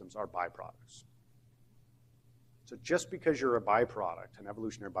governmental systems are byproducts. So just because you're a byproduct, an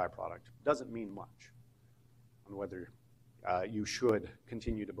evolutionary byproduct, doesn't mean much on whether you should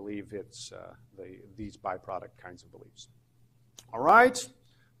continue to believe it's these byproduct kinds of beliefs. All right?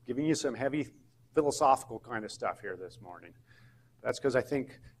 Giving you some heavy philosophical kind of stuff here this morning. That's because I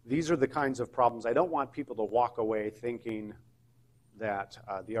think these are the kinds of problems. I don't want people to walk away thinking that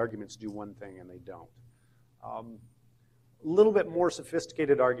the arguments do one thing and they don't. A little bit more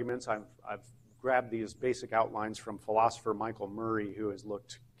sophisticated arguments, I've grabbed these basic outlines from philosopher Michael Murray, who has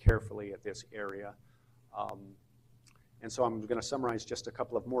looked carefully at this area. And so I'm going to summarize just a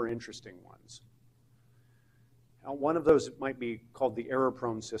couple of more interesting ones. Now, one of those might be called the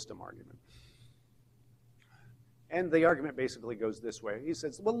error-prone system argument. And the argument basically goes this way. He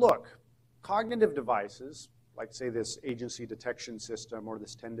says, well, look, cognitive devices, like say this agency detection system or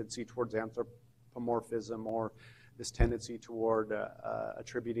this tendency towards anthropomorphism or this tendency toward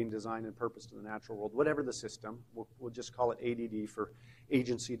attributing design and purpose to the natural world, whatever the system, we'll just call it ADD for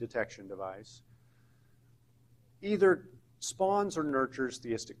agency detection device, either spawns or nurtures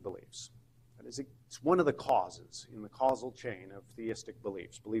theistic beliefs. That is, it's one of the causes in the causal chain of theistic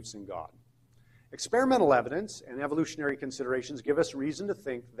beliefs, beliefs in God. Experimental evidence and evolutionary considerations give us reason to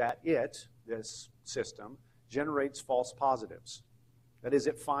think that this system, generates false positives. That is,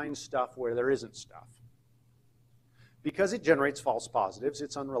 it finds stuff where there isn't stuff. Because it generates false positives,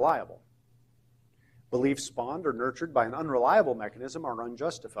 it's unreliable. Beliefs spawned or nurtured by an unreliable mechanism are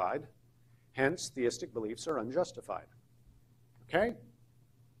unjustified. Hence, theistic beliefs are unjustified. Okay?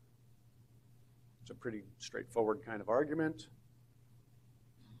 It's a pretty straightforward kind of argument.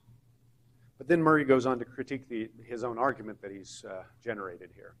 But then Murray goes on to critique his own argument that he's generated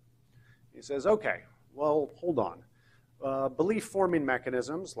here. He says, okay, well, hold on. Belief-forming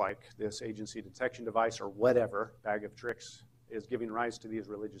mechanisms like this agency detection device or whatever bag of tricks is giving rise to these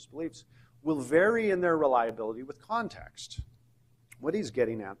religious beliefs will vary in their reliability with context. What he's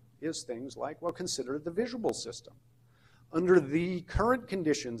getting at is things like, well, consider the visual system. Under the current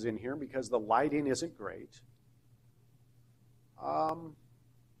conditions in here, because the lighting isn't great, but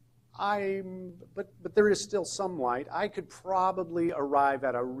there is still some light, I could probably arrive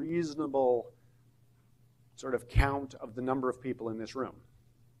at a reasonable sort of count of the number of people in this room.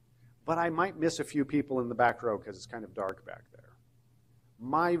 But I might miss a few people in the back row because it's kind of dark back there.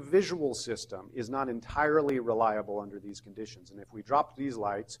 My visual system is not entirely reliable under these conditions. And if we dropped these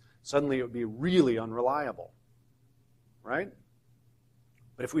lights, suddenly it would be really unreliable, right?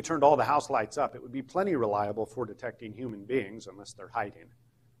 But if we turned all the house lights up, it would be plenty reliable for detecting human beings unless they're hiding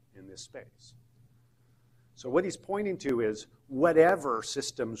in this space. So what he's pointing to is whatever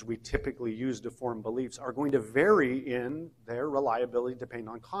systems we typically use to form beliefs are going to vary in their reliability depending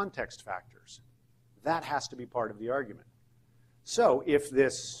on context factors. That has to be part of the argument. So if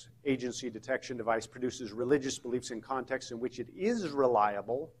this agency detection device produces religious beliefs in contexts in which it is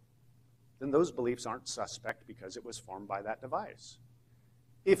reliable, then those beliefs aren't suspect because it was formed by that device.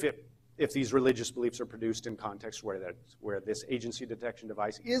 If these religious beliefs are produced in contexts where this agency detection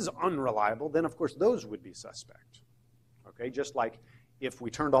device is unreliable, then of course those would be suspect. Okay, just like if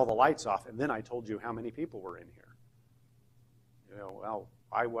we turned all the lights off and then I told you how many people were in here. You know, well,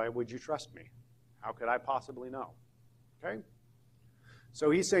 why would you trust me? How could I possibly know? Okay?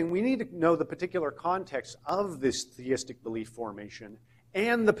 So he's saying we need to know the particular context of this theistic belief formation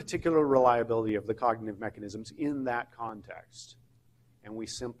and the particular reliability of the cognitive mechanisms in that context. And we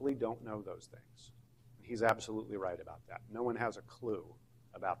simply don't know those things. He's absolutely right about that. No one has a clue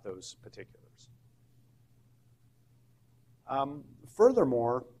about those particulars.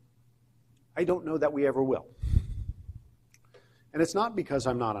 Furthermore, I don't know that we ever will. And it's not because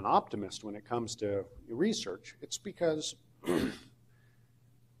I'm not an optimist when it comes to research. It's because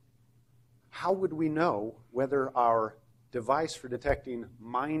how would we know whether our device for detecting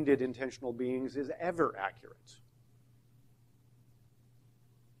minded intentional beings is ever accurate?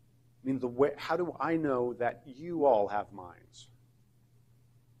 I mean, how do I know that you all have minds?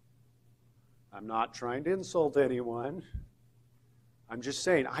 I'm not trying to insult anyone. I'm just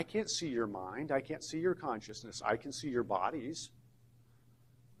saying, I can't see your mind. I can't see your consciousness. I can see your bodies.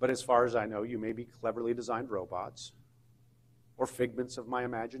 But as far as I know, you may be cleverly designed robots or figments of my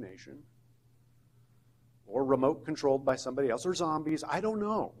imagination or remote controlled by somebody else or zombies. I don't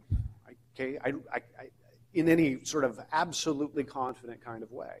know. Okay, in any sort of absolutely confident kind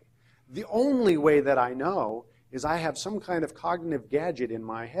of way. The only way that I know is I have some kind of cognitive gadget in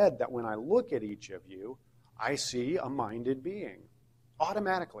my head that when I look at each of you, I see a minded being,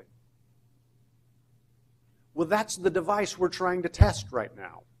 automatically. Well, that's the device we're trying to test right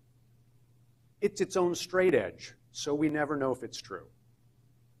now. It's its own straight edge, so we never know if it's true,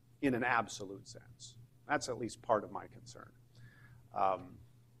 in an absolute sense. That's at least part of my concern,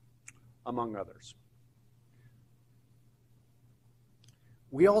 among others.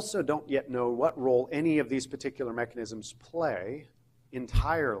 We also don't yet know what role any of these particular mechanisms play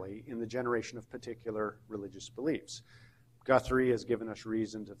entirely in the generation of particular religious beliefs. Guthrie has given us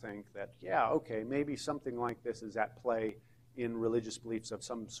reason to think that, yeah, okay, maybe something like this is at play in religious beliefs of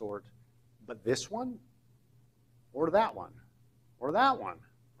some sort, but this one? Or that one? Or that one?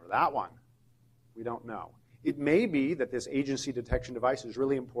 Or that one? We don't know. It may be that this agency detection device is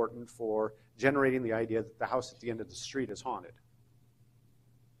really important for generating the idea that the house at the end of the street is haunted,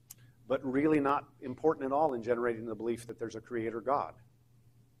 but really not important at all in generating the belief that there's a creator God.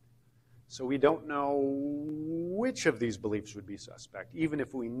 So we don't know which of these beliefs would be suspect, even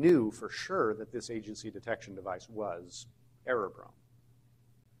if we knew for sure that this agency detection device was error-prone.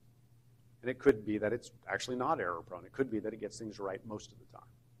 And it could be that it's actually not error-prone. It could be that it gets things right most of the time.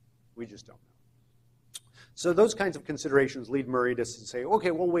 We just don't know. So those kinds of considerations lead Murray to say,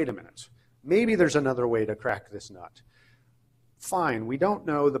 okay, well, wait a minute. Maybe there's another way to crack this nut. Fine, we don't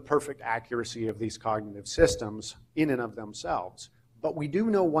know the perfect accuracy of these cognitive systems in and of themselves, but we do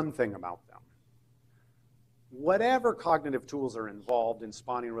know one thing about them. Whatever cognitive tools are involved in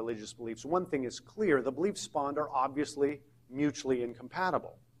spawning religious beliefs, one thing is clear: the beliefs spawned are obviously mutually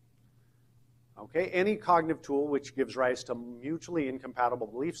incompatible. Okay, any cognitive tool which gives rise to mutually incompatible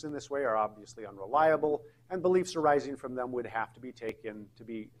beliefs in this way are obviously unreliable, and beliefs arising from them would have to be taken to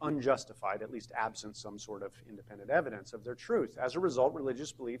be unjustified, at least absent some sort of independent evidence of their truth. As a result,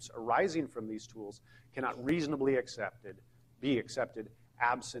 religious beliefs arising from these tools cannot reasonably be accepted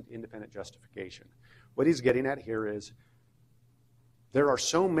absent independent justification. What he's getting at here is there are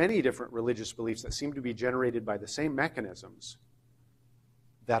so many different religious beliefs that seem to be generated by the same mechanisms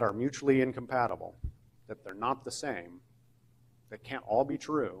that are mutually incompatible, that they're not the same, that can't all be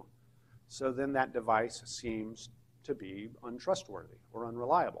true, so then that device seems to be untrustworthy or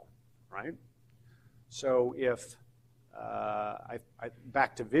unreliable, right? So if,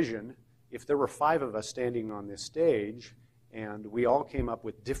 back to vision, if there were 5 of us standing on this stage and we all came up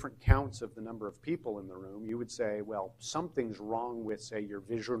with different counts of the number of people in the room, you would say, well, something's wrong with, say, your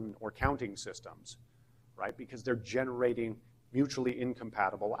vision or counting systems, right? Because they're generating mutually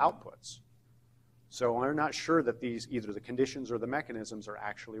incompatible outputs. So we're not sure that these, either the conditions or the mechanisms, are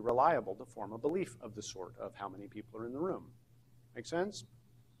actually reliable to form a belief of the sort of how many people are in the room. Make sense?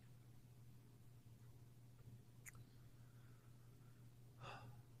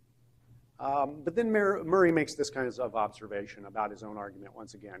 But then Murray makes this kind of observation about his own argument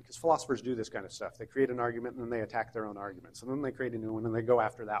once again, because philosophers do this kind of stuff. They create an argument and then they attack their own arguments, and then they create a new one and they go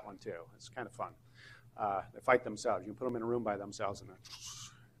after that one too. It's kind of fun. They fight themselves. You can put them in a room by themselves,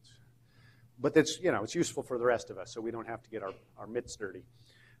 but it's, it's useful for the rest of us, so we don't have to get our mitts dirty.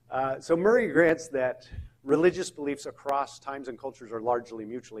 So Murray grants that religious beliefs across times and cultures are largely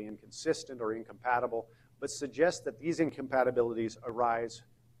mutually inconsistent or incompatible, but suggests that these incompatibilities arise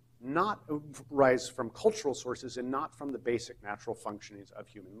from cultural sources and not from the basic natural functionings of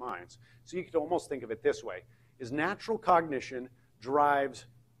human minds. So you could almost think of it this way: is natural cognition drives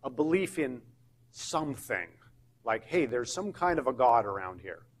a belief in something, like, hey, there's some kind of a God around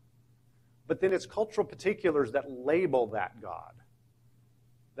here. But then it's cultural particulars that label that God,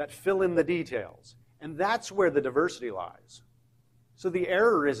 that fill in the details. And that's where the diversity lies. So the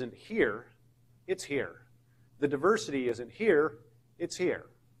error isn't here, it's here. The diversity isn't here, it's here.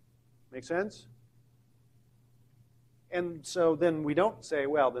 Make sense? And so then we don't say,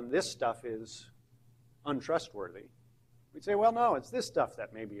 well, then this stuff is untrustworthy. We'd say, well, no, it's this stuff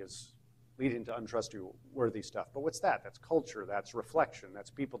that maybe is leading to untrustworthy stuff. But what's that? That's culture, that's reflection,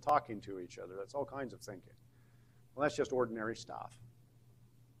 that's people talking to each other, that's all kinds of thinking. Well, that's just ordinary stuff.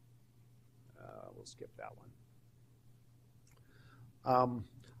 We'll skip that one.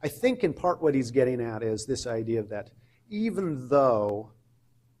 I think in part what he's getting at is this idea that even though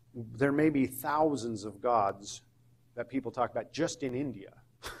there may be thousands of gods that people talk about just in India,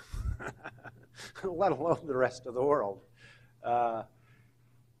 let alone the rest of the world,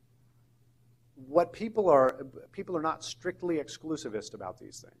 what people are not strictly exclusivist about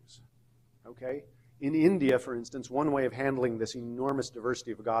these things. Okay? In India, for instance, one way of handling this enormous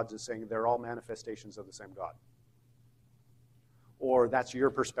diversity of gods is saying they're all manifestations of the same God. Or that's your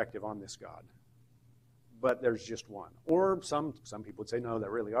perspective on this God. But there's just one. Or some people would say, no,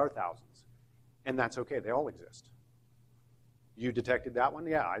 there really are thousands. And that's okay, they all exist. You detected that one?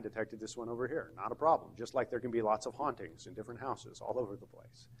 Yeah, I detected this one over here. Not a problem. Just like there can be lots of hauntings in different houses all over the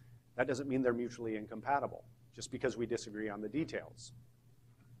place. That doesn't mean they're mutually incompatible, just because we disagree on the details.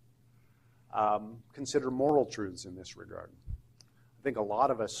 Consider moral truths in this regard. I think a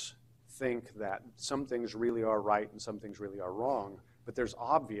lot of us think that some things really are right and some things really are wrong, but there's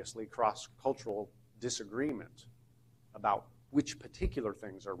obviously cross-cultural disagreement about which particular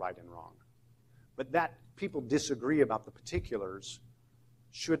things are right and wrong. But that people disagree about the particulars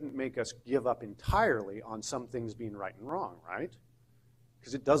shouldn't make us give up entirely on some things being right and wrong, right?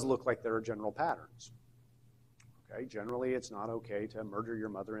 Because it does look like there are general patterns. Okay, generally it's not okay to murder your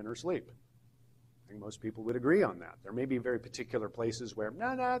mother in her sleep. I think most people would agree on that. There may be very particular places where,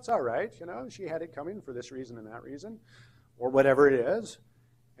 no, it's all right, she had it coming for this reason and that reason, or whatever it is,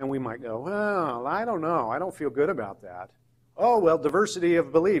 and we might go, well, I don't know, I don't feel good about that. Oh, well, diversity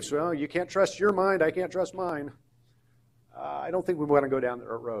of beliefs. Well, you can't trust your mind, I can't trust mine. I don't think we want to go down that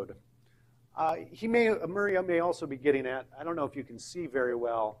road. Murray may also be getting at, I don't know if you can see very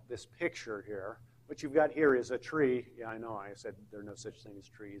well this picture here. What you've got here is a tree. Yeah, I know, I said there are no such thing as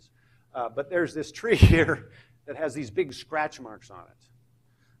trees. But there's this tree here that has these big scratch marks on it.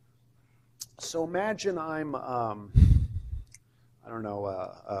 So imagine I'm, a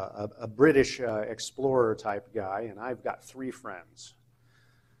British explorer type guy, and I've got 3 friends.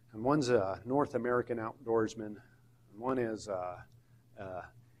 And one's a North American outdoorsman, and one is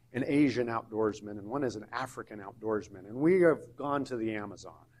an Asian outdoorsman, and one is an African outdoorsman. And we have gone to the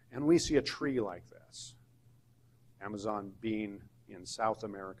Amazon, and we see a tree like this. Amazon being in South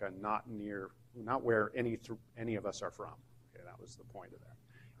America, not where any of us are from. Okay, that was the point of that.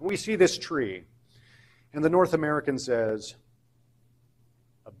 And we see this tree, and the North American says,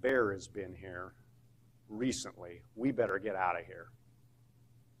 a bear has been here recently. We better get out of here.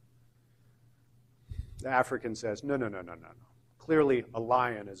 The African says, no. Clearly a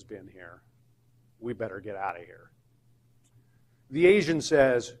lion has been here. We better get out of here. The Asian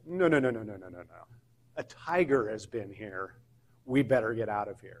says, no. A tiger has been here. We better get out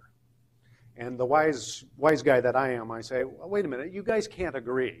of here. And the wise guy that I am, I say, well, wait a minute, you guys can't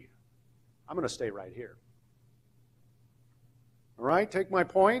agree. I'm going to stay right here. All right, take my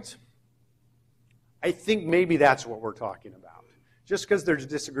point? I think maybe that's what we're talking about. Just because there's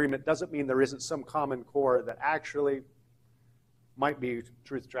disagreement doesn't mean there isn't some common core that actually might be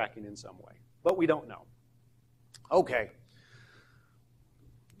truth tracking in some way. But we don't know. Okay.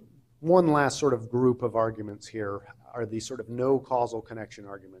 One last sort of group of arguments here are these sort of no causal connection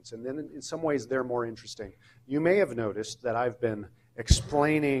arguments. And then in some ways they're more interesting. You may have noticed that I've been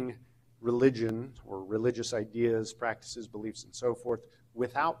explaining religion or religious ideas, practices, beliefs, and so forth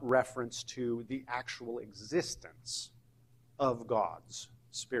without reference to the actual existence of gods,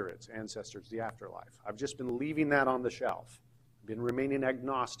 spirits, ancestors, the afterlife. I've just been leaving that on the shelf. I've been remaining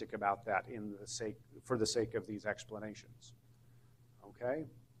agnostic about that for the sake of these explanations. Okay?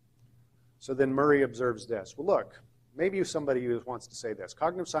 So then Murray observes this. Well, look, maybe somebody who wants to say this.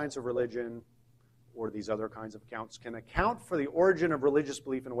 Cognitive science of religion or these other kinds of accounts can account for the origin of religious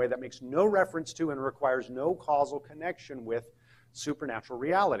belief in a way that makes no reference to and requires no causal connection with supernatural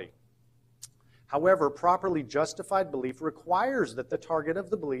reality. However, properly justified belief requires that the target of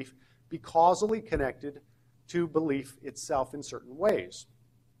the belief be causally connected to belief itself in certain ways.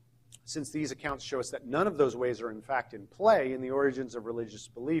 Since these accounts show us that none of those ways are in fact in play in the origins of religious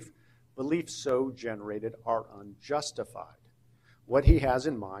belief, beliefs so generated are unjustified. What he has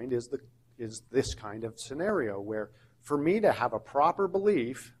in mind is this kind of scenario where for me to have a proper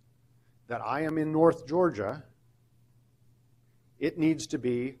belief that I am in North Georgia, it needs to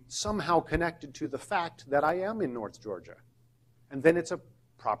be somehow connected to the fact that I am in North Georgia. And then it's a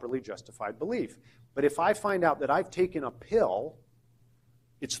properly justified belief. But if I find out that I've taken a pill,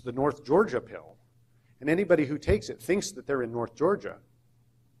 it's the North Georgia pill, and anybody who takes it thinks that they're in North Georgia,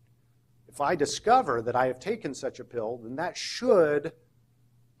 if I discover that I have taken such a pill, then that should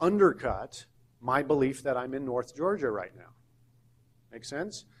undercut my belief that I'm in North Georgia right now. Make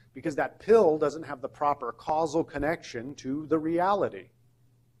sense? Because that pill doesn't have the proper causal connection to the reality.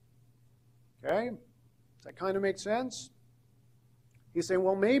 Okay? Does that kind of make sense? He's saying,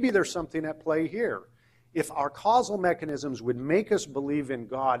 well, maybe there's something at play here. If our causal mechanisms would make us believe in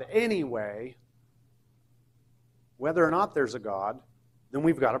God anyway, whether or not there's a God, then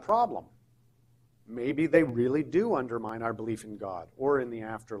we've got a problem. Maybe they really do undermine our belief in God, or in the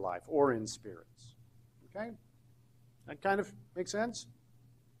afterlife, or in spirits. Okay? That kind of makes sense?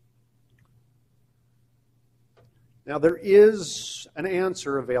 Now, there is an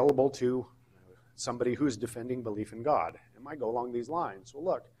answer available to somebody who's defending belief in God. It might go along these lines. Well,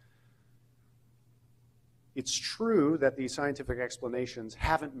 look, it's true that these scientific explanations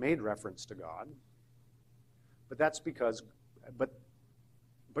haven't made reference to God, but that's because, but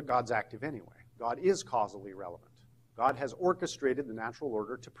God's active anyway. God is causally relevant. God has orchestrated the natural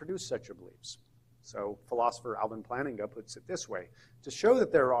order to produce such beliefs. So philosopher Alvin Plantinga puts it this way: to show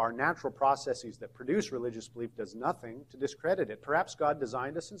that there are natural processes that produce religious belief does nothing to discredit it. Perhaps God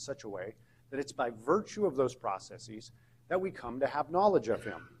designed us in such a way that it's by virtue of those processes that we come to have knowledge of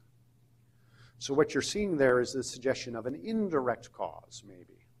him. So what you're seeing there is the suggestion of an indirect cause,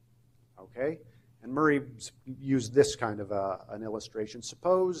 maybe. Okay? And Murray used this kind of an illustration.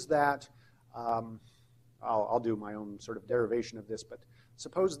 Suppose that, I'll do my own sort of derivation of this, but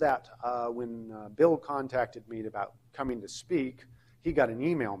suppose that when Bill contacted me about coming to speak, he got an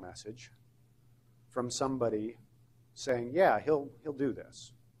email message from somebody saying, yeah, he'll do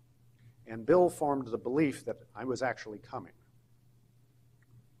this. And Bill formed the belief that I was actually coming,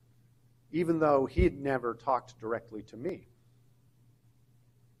 even though he'd never talked directly to me.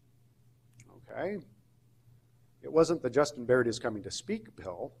 Okay? It wasn't that Justin Barrett is coming to speak,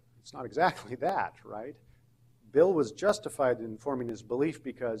 Bill. It's not exactly that, right? Bill was justified in forming his belief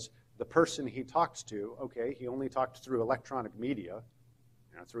because the person he talked to, okay, he only talked through electronic media,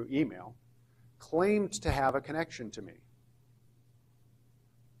 through email, claimed to have a connection to me.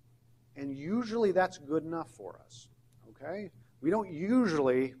 And usually that's good enough for us, okay? We don't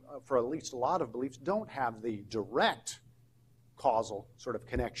usually, for at least a lot of beliefs, don't have the direct causal sort of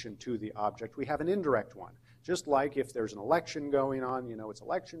connection to the object. We have an indirect one. Just like if there's an election going on, it's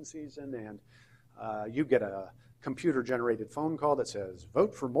election season, and you get a computer-generated phone call that says,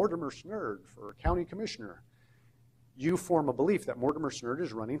 vote for Mortimer Snerd for county commissioner. You form a belief that Mortimer Snerd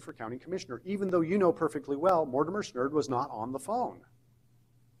is running for county commissioner, even though you know perfectly well Mortimer Snerd was not on the phone.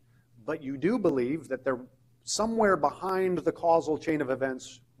 But you do believe that there, somewhere behind the causal chain of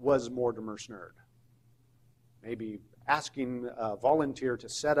events was Mortimer Snerd. Maybe asking a volunteer to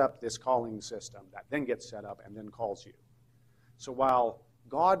set up this calling system that then gets set up and then calls you. So while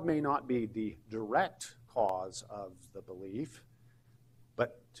God may not be the direct cause of the belief,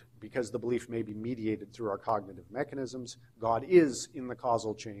 but because the belief may be mediated through our cognitive mechanisms, God is in the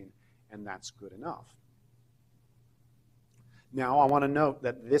causal chain, and that's good enough. Now, I want to note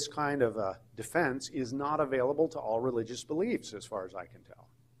that this kind of a defense is not available to all religious beliefs, as far as I can tell.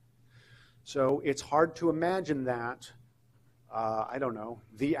 So it's hard to imagine that,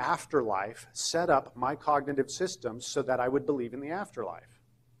 the afterlife set up my cognitive systems so that I would believe in the afterlife.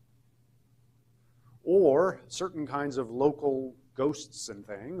 Or certain kinds of local ghosts and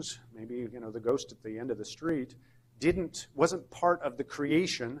things, maybe, the ghost at the end of the street, wasn't part of the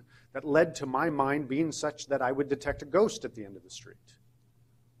creation that led to my mind being such that I would detect a ghost at the end of the street.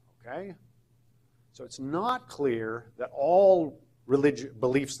 Okay? So it's not clear that all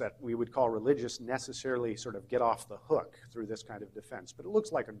beliefs that we would call religious necessarily sort of get off the hook through this kind of defense. But it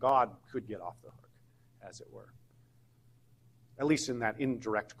looks like a God could get off the hook, as it were. At least in that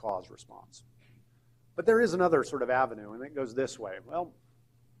indirect cause response. But there is another sort of avenue, and it goes this way. Well,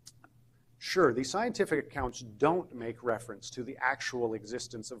 sure, the scientific accounts don't make reference to the actual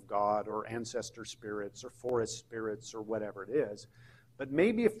existence of God or ancestor spirits or forest spirits or whatever it is. But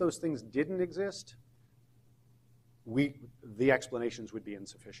maybe if those things didn't exist, the explanations would be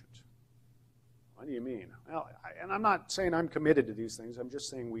insufficient. What do you mean? Well, and I'm not saying I'm committed to these things. I'm just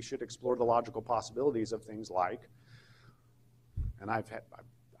saying we should explore the logical possibilities of things like, and I've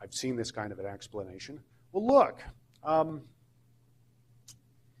seen this kind of an explanation. Well, look,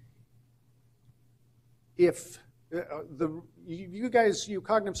 if you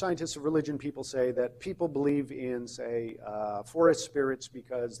cognitive scientists of religion people say that people believe in, say, forest spirits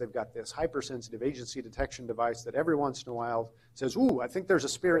because they've got this hypersensitive agency detection device that every once in a while says, ooh, I think there's a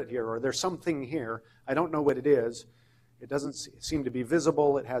spirit here, or there's something here. I don't know what it is. It doesn't seem to be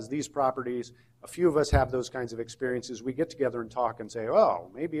visible. It has these properties. A few of us have those kinds of experiences. We get together and talk and say, oh,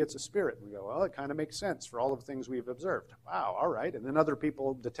 maybe it's a spirit. And we go, well, it kind of makes sense for all of the things we've observed. Wow, all right. And then other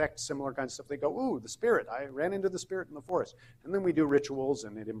people detect similar kinds of stuff. They go, ooh, the spirit. I ran into the spirit in the forest. And then we do rituals,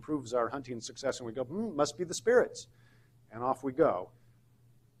 and it improves our hunting success. And we go, must be the spirits. And off we go.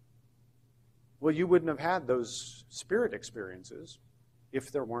 Well, you wouldn't have had those spirit experiences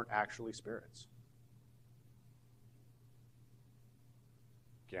if there weren't actually spirits.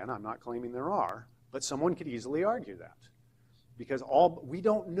 Again, I'm not claiming there are, but someone could easily argue that. Because we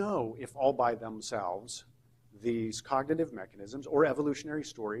don't know if all by themselves these cognitive mechanisms or evolutionary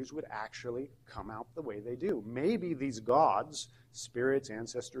stories would actually come out the way they do. Maybe these gods, spirits,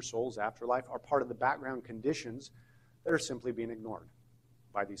 ancestors, souls, afterlife, are part of the background conditions that are simply being ignored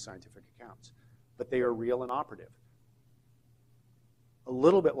by these scientific accounts. But they are real and operative. A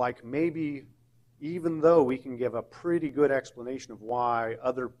little bit like maybe even though we can give a pretty good explanation of why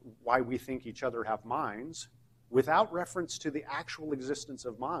we think each other have minds, without reference to the actual existence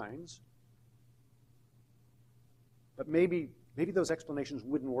of minds, but maybe those explanations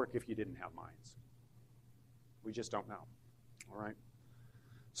wouldn't work if you didn't have minds. We just don't know, all right?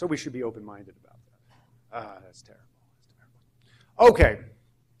 So we should be open-minded about that. That's terrible. That's terrible. Okay,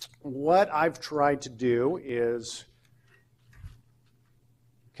 what I've tried to do is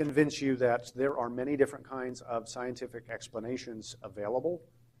convince you that there are many different kinds of scientific explanations available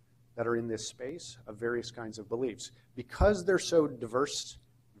that are in this space of various kinds of beliefs. Because they're so diverse,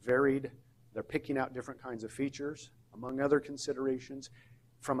 varied, they're picking out different kinds of features, among other considerations.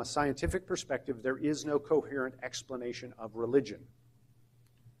 From a scientific perspective, there is no coherent explanation of religion.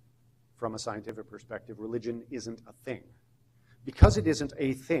 From a scientific perspective, religion isn't a thing. Because it isn't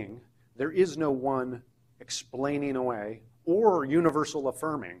a thing, there is no one explaining away or universal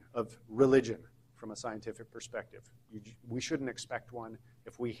affirming of religion from a scientific perspective. We shouldn't expect one.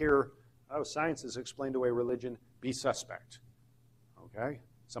 If we hear, oh, science has explained away religion, be suspect. Okay?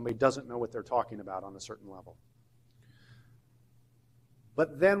 Somebody doesn't know what they're talking about on a certain level.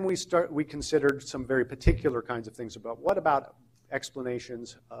 But then we considered some very particular kinds of things about what about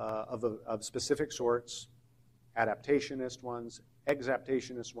explanations of specific sorts, adaptationist ones,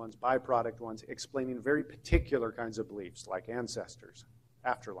 exaptationist ones, byproduct ones, explaining very particular kinds of beliefs like ancestors,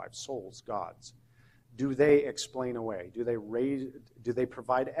 afterlife, souls, gods. Do they explain away? Do they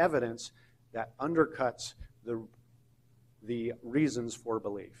provide evidence that undercuts the reasons for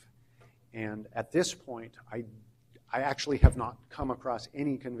belief? And at this point, I actually have not come across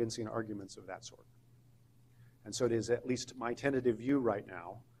any convincing arguments of that sort. And so it is at least my tentative view right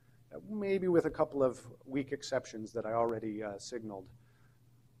now, maybe with a couple of weak exceptions that I already signaled,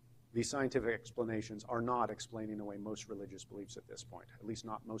 these scientific explanations are not explaining away most religious beliefs at this point, at least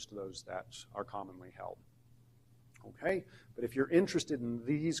not most of those that are commonly held. Okay, but if you're interested in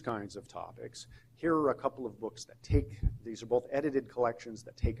these kinds of topics, here are a couple of books that these are both edited collections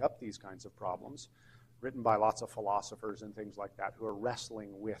that take up these kinds of problems, written by lots of philosophers and things like that who are wrestling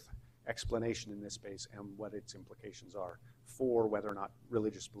with explanation in this space and what its implications are for whether or not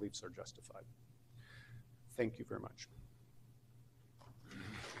religious beliefs are justified. Thank you very much.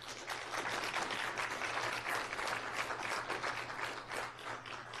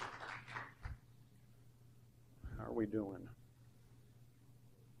 How are we doing?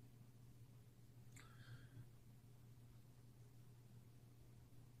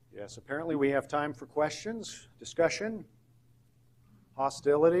 Yes, apparently we have time for questions, discussion,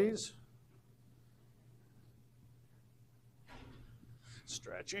 hostilities,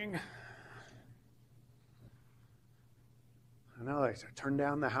 stretching. I know, I turn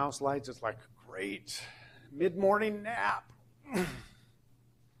down the house lights. It's like, great, mid-morning nap.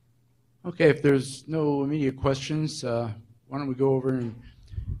 Okay, if there's no immediate questions, why don't we go over and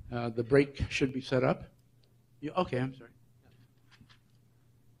the break should be set up. Okay, I'm sorry.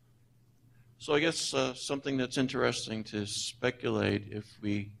 So I guess something that's interesting to speculate if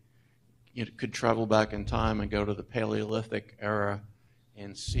we could travel back in time and go to the Paleolithic era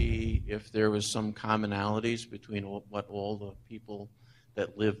and see if there was some commonalities between what all the people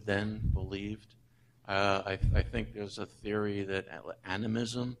that lived then believed. I think there's a theory that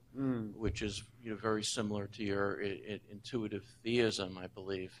animism, which is very similar to your intuitive theism, I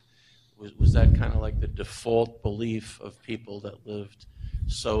believe, was that kind of like the default belief of people that lived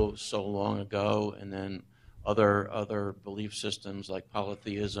so long ago, and then other belief systems like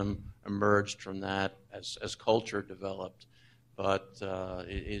polytheism emerged from that as culture developed. But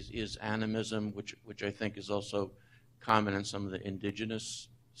is animism, which I think is also common in some of the indigenous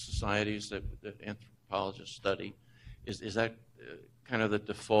societies that anthropologists study, is that kind of the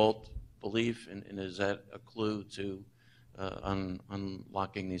default belief, and is that a clue to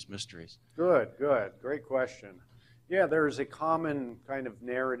unlocking these mysteries? Good, great question. Yeah, there's a common kind of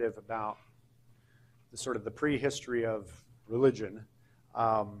narrative about the sort of the prehistory of religion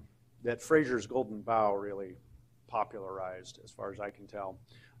that Fraser's Golden Bough really popularized, as far as I can tell.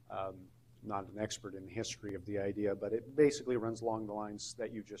 Not an expert in the history of the idea, but it basically runs along the lines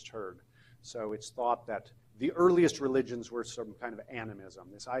that you just heard. So it's thought that the earliest religions were some kind of animism,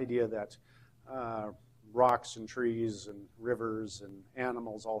 this idea that rocks and trees and rivers and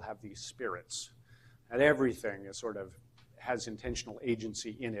animals all have these spirits, and everything is sort of has intentional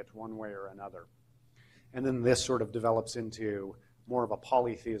agency in it one way or another. And then this sort of develops into more of a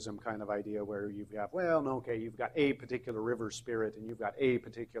polytheism kind of idea where you've got, you've got a particular river spirit and you've got a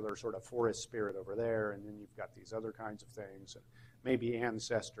particular sort of forest spirit over there, and then you've got these other kinds of things, and maybe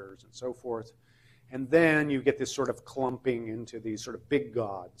ancestors and so forth. And then you get this sort of clumping into these sort of big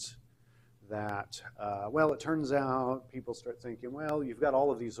gods that, it turns out people start thinking, you've got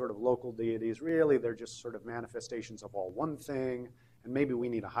all of these sort of local deities. Really, they're just sort of manifestations of all one thing, and maybe we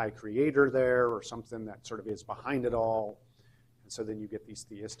need a high creator there or something that sort of is behind it all. And so then you get these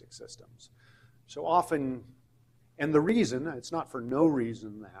theistic systems. So often, and the reason, it's not for no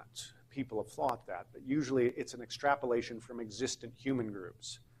reason that people have thought that, but usually it's an extrapolation from existent human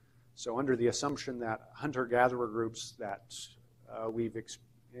groups. So under the assumption that hunter-gatherer groups that we've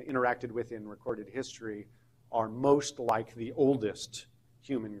interacted with in recorded history are most like the oldest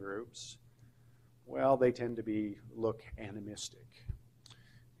human groups, well, they tend to look animistic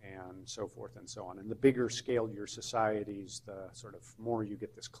and so forth and so on. And the bigger scaled your societies, the sort of more you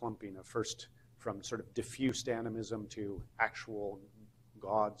get this clumping of first from sort of diffused animism to actual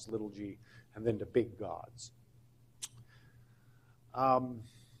gods, little g, and then to big gods.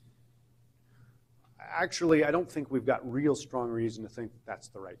 Actually, I don't think we've got real strong reason to think that's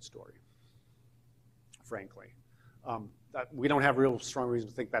the right story, frankly. We don't have real strong reason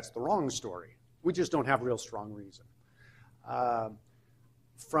to think that's the wrong story. We just don't have real strong reason.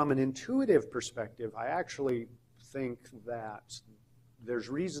 From an intuitive perspective, I actually think that there's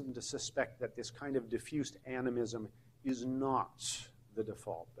reason to suspect that this kind of diffused animism is not the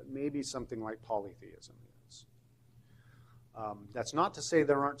default, but maybe something like polytheism is. That's not to say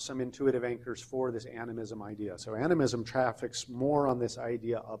there aren't some intuitive anchors for this animism idea. So animism traffics more on this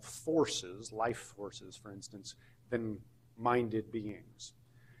idea of forces, life forces, for instance, than minded beings.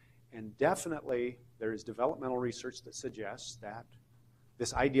 And definitely there is developmental research that suggests that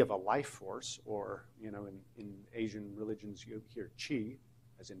this idea of a life force, or in Asian religions you hear qi,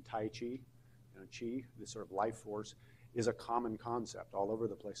 as in Tai Chi, qi, this sort of life force, is a common concept all over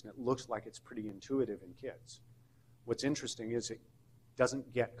the place, and it looks like it's pretty intuitive in kids. What's interesting is it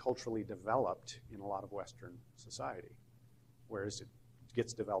doesn't get culturally developed in a lot of Western society, whereas it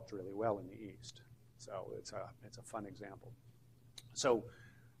gets developed really well in the East. So it's a fun example. So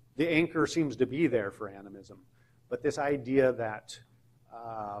the anchor seems to be there for animism, but this idea that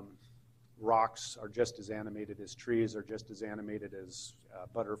rocks are just as animated as trees, are just as animated as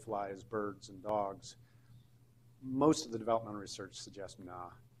butterflies, birds, and dogs, most of the developmental research suggests,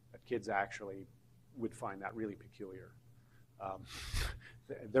 that kids actually would find that really peculiar.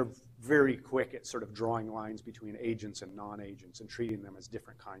 They're very quick at sort of drawing lines between agents and non-agents and treating them as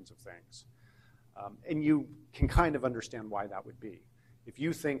different kinds of things. And you can kind of understand why that would be. If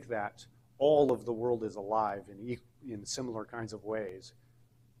you think that all of the world is alive in similar kinds of ways,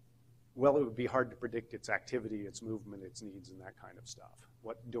 well, it would be hard to predict its activity, its movement, its needs, and that kind of stuff.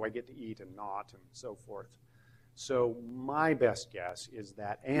 What do I get to eat and not, and so forth. So my best guess is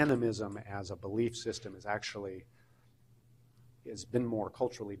that animism as a belief system has been more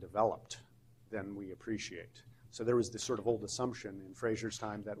culturally developed than we appreciate. So there was this sort of old assumption in Fraser's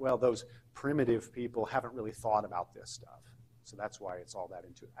time that, well, those primitive people haven't really thought about this stuff. So that's why it's all that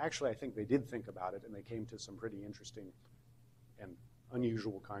intuitive. Actually, I think they did think about it, and they came to some pretty interesting and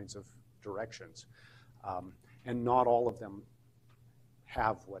unusual kinds of directions. And not all of them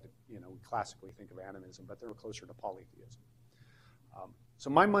have what we classically think of animism, but they're closer to polytheism. So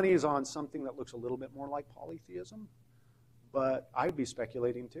my money is on something that looks a little bit more like polytheism, but I'd be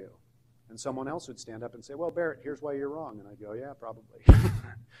speculating too. And someone else would stand up and say, well, Barrett, here's why you're wrong. And I'd go, yeah, probably.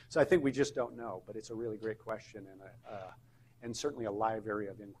 So I think we just don't know, but it's a really great question and certainly a live area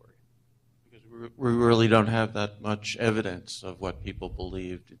of inquiry. Because we really don't have that much evidence of what people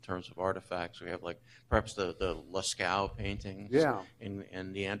believed in terms of artifacts. We have perhaps the Lascaux paintings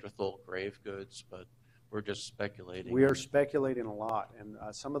and Neanderthal grave goods, but we're just speculating. We are speculating a lot, and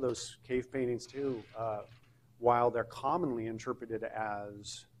some of those cave paintings too, while they're commonly interpreted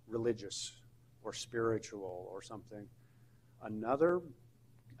as religious or spiritual or something,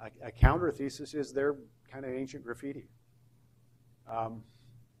 a counter thesis is they're kind of ancient graffiti.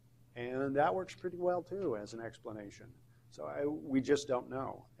 And that works pretty well, too, as an explanation. So we just don't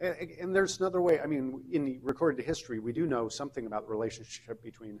know. And there's another way. I mean, in the recorded history, we do know something about the relationship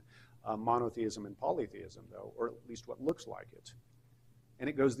between monotheism and polytheism, though, or at least what looks like it. And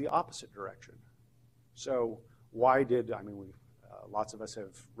it goes the opposite direction. So lots of us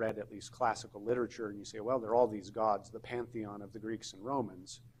have read at least classical literature, and you say, well, there are all these gods, the pantheon of the Greeks and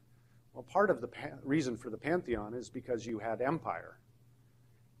Romans. Well, part of the reason for the pantheon is because you had empire.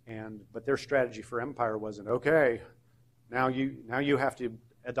 But their strategy for empire wasn't, okay, now you have to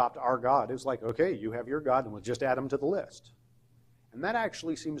adopt our god. It was like, okay, you have your god, and we'll just add them to the list. And that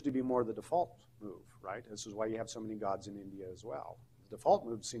actually seems to be more the default move, right? This is why you have so many gods in India as well. The default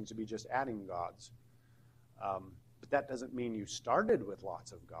move seems to be just adding gods. But that doesn't mean you started with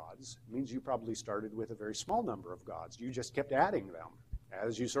lots of gods. It means you probably started with a very small number of gods. You just kept adding them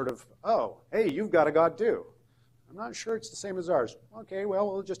as you sort of, oh, hey, you've got a god too. I'm not sure it's the same as ours. Okay,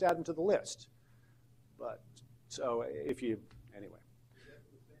 well, we'll just add them to the list. But, so anyway.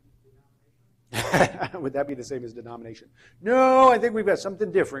 Would that be the same as denomination? No, I think we've got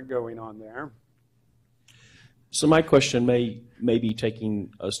something different going on there. So my question may be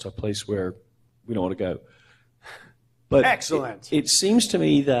taking us to a place where we don't want to go. But excellent. It seems to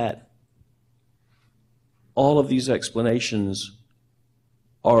me that all of these explanations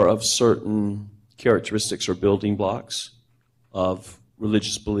are of certain characteristics or building blocks of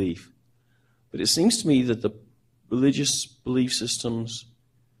religious belief. But it seems to me that the religious belief systems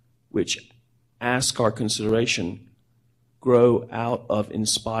which ask our consideration grow out of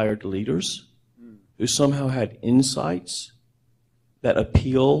inspired leaders who somehow had insights that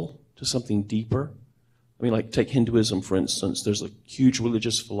appeal to something deeper. I mean, like take Hinduism, for instance. There's a huge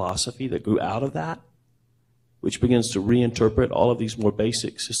religious philosophy that grew out of that, which begins to reinterpret all of these more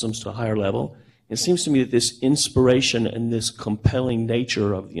basic systems to a higher level. It seems to me that this inspiration and this compelling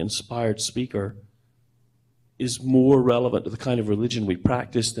nature of the inspired speaker is more relevant to the kind of religion we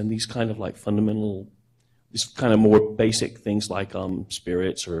practice than these kind of like fundamental, these kind of more basic things like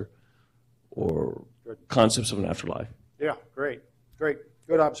spirits or concepts of an afterlife. Yeah, great.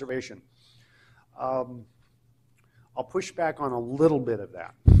 Good observation. I'll push back on a little bit of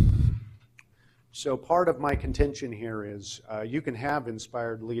that. So part of my contention here is you can have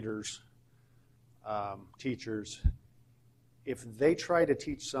inspired leaders, teachers, if they try to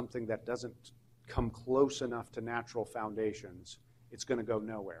teach something that doesn't come close enough to natural foundations, it's going to go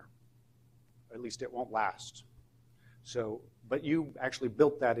nowhere. At least it won't last. So, but you actually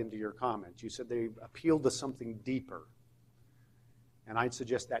built that into your comment. You said they appeal to something deeper. And I'd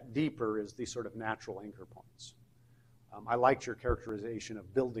suggest that deeper is the sort of natural anchor points. I liked your characterization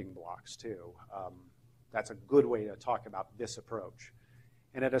of building blocks, too. That's a good way to talk about this approach.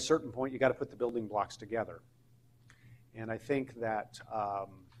 And at a certain point, you got to put the building blocks together. And I think that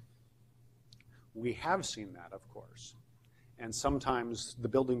we have seen that, of course. And sometimes the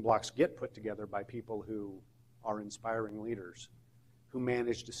building blocks get put together by people who are inspiring leaders, who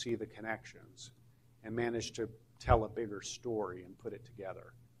manage to see the connections and manage to tell a bigger story and put it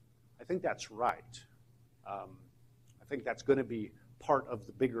together. I think that's right. I think that's going to be part of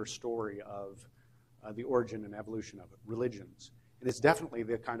the bigger story of the origin and evolution of religions. And it's definitely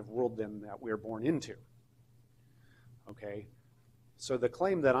the kind of world then that we're born into. Okay? So the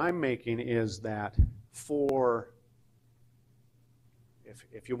claim that I'm making is that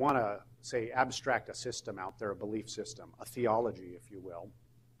if you want to, say, abstract a system out there, a belief system, a theology, if you will,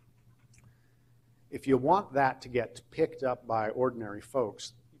 if you want that to get picked up by ordinary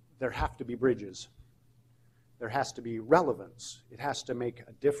folks, there have to be bridges. There has to be relevance. It has to make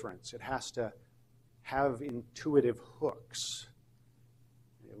a difference. It has to have intuitive hooks.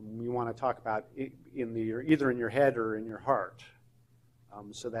 You want to talk about either in your head or in your heart,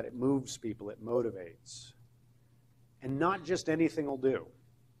 so that it moves people, it motivates. And not just anything will do.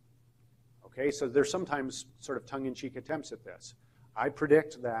 Okay, so there's sometimes sort of tongue-in-cheek attempts at this. I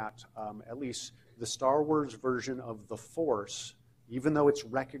predict that at least the Star Wars version of the Force, even though it's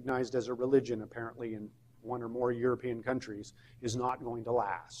recognized as a religion apparently in one or more European countries, is not going to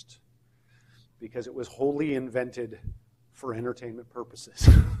last because it was wholly invented for entertainment purposes.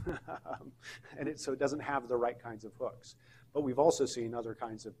 So it doesn't have the right kinds of hooks. But we've also seen other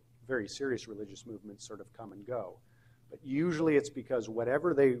kinds of very serious religious movements sort of come and go. But usually it's because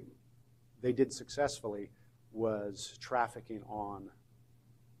whatever they did successfully was trafficking on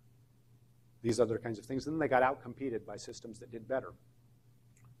these other kinds of things. And then they got outcompeted by systems that did better,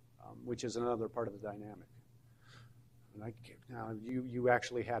 which is another part of the dynamic. And now, you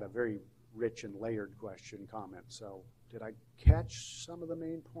actually had a very rich and layered comment. So did I catch some of the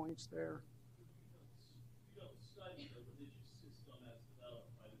main points there? You don't study the religious system as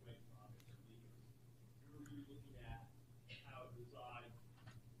developed by the great prophets and leaders. You're really looking at how it resides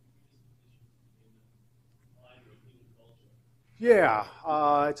in the mind of human culture. Yeah,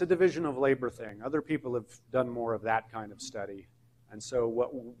 it's a division of labor thing. Other people have done more of that kind of study. And so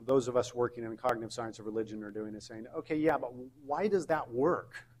what those of us working in cognitive science of religion are doing is saying, okay, yeah, but why does that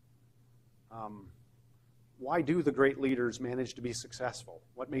work? Why do the great leaders manage to be successful?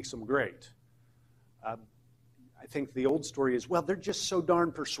 What makes them great? I think the old story is, well, they're just so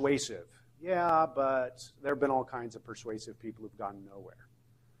darn persuasive. Yeah, but there have been all kinds of persuasive people who've gone nowhere.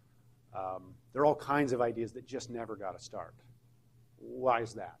 There are all kinds of ideas that just never got a start. Why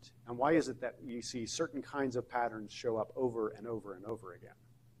is that? And why is it that you see certain kinds of patterns show up over and over and over again?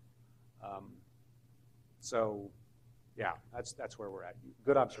 So, yeah, that's where we're at.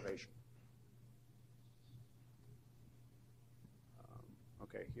 Good observation.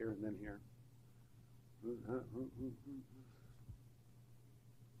 Okay, here and then here.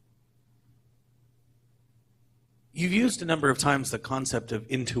 You've used a number of times the concept of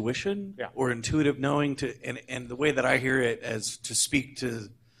intuition or intuitive knowing, and the way that I hear it as to speak to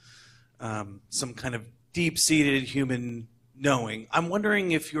some kind of deep-seated human knowing. I'm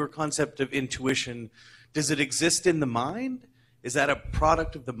wondering if your concept of intuition, does it exist in the mind? Is that a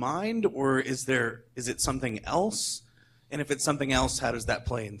product of the mind, or is it something else? And if it's something else, how does that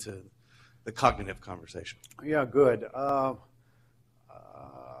play into the cognitive conversation? Yeah, good.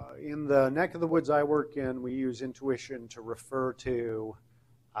 In the neck of the woods I work in, we use intuition to refer to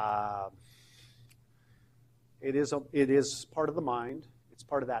it is part of the mind. It's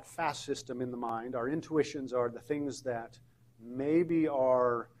part of that fast system in the mind. Our intuitions are the things that maybe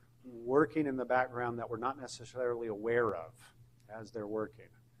are working in the background that we're not necessarily aware of as they're working.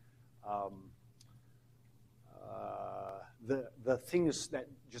 The things that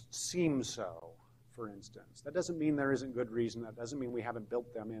just seem so, for instance. That doesn't mean there isn't good reason. That doesn't mean we haven't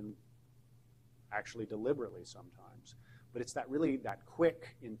built them in actually deliberately sometimes. But it's that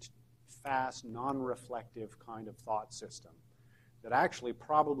quick, fast, non-reflective kind of thought system that actually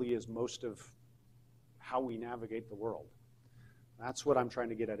probably is most of how we navigate the world. That's what I'm trying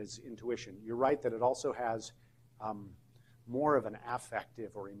to get at, is intuition. You're right that it also has more of an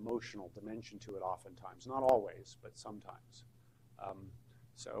affective or emotional dimension to it oftentimes. Not always, but sometimes.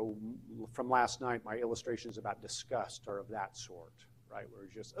 So from last night, my illustrations about disgust are of that sort, right? Where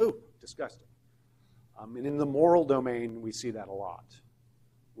it's just, oh, disgusting. And in the moral domain, we see that a lot,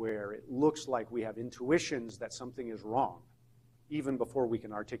 where it looks like we have intuitions that something is wrong, even before we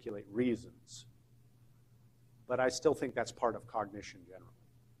can articulate reasons. But I still think that's part of cognition generally.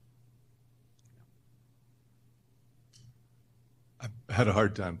 I've had a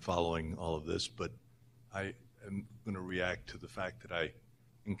hard time following all of this, but I am going to react to the fact that I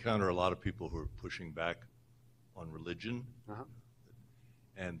encounter a lot of people who are pushing back on religion,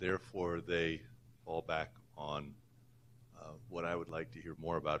 and therefore they fall back on what I would like to hear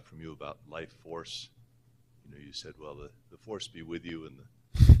more about from you about life force. You know, you said, well, the force be with you, and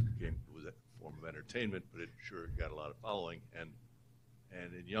the game was a form of entertainment, but it sure got a lot of following. And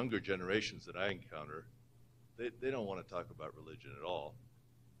in younger generations that I encounter, they don't want to talk about religion at all,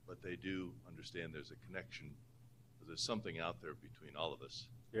 but they do understand there's a connection. There's something out there between all of us.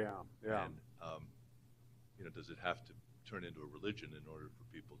 Yeah, yeah. And, you know, does it have to turn into a religion in order for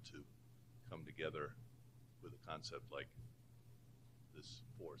people to come together with a concept like this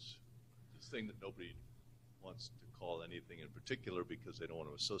force, this thing that nobody wants to call anything in particular because they don't want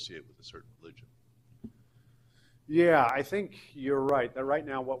to associate with a certain religion? Yeah, I think you're right. That right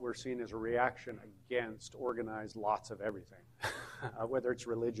now what we're seeing is a reaction against organized lots of everything, whether it's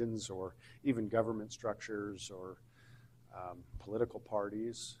religions or even government structures or political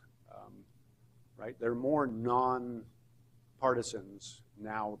parties, right? They're more non-partisans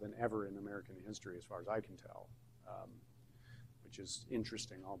now than ever in American history, as far as I can tell, which is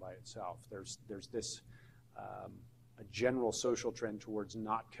interesting all by itself. There's this a general social trend towards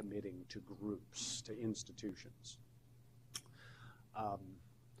not committing to groups, to institutions.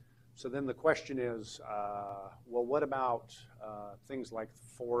 So then the question is, well, what about things like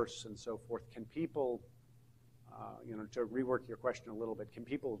force and so forth? Can people, you know, to rework your question a little bit, can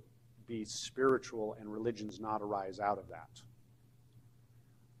people be spiritual and religions not arise out of that?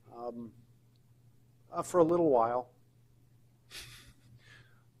 For a little while.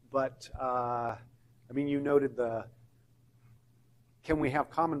 But, I mean, you noted can we have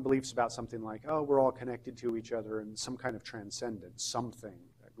common beliefs about something like, oh, we're all connected to each other and some kind of transcendence, something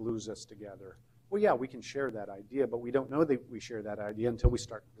that glues us together? Well, yeah, we can share that idea, but we don't know that we share that idea until we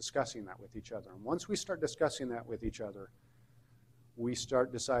start discussing that with each other. And once we start discussing that with each other, we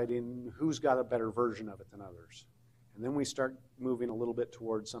start deciding who's got a better version of it than others. And then we start moving a little bit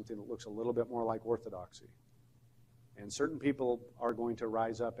towards something that looks a little bit more like orthodoxy. And certain people are going to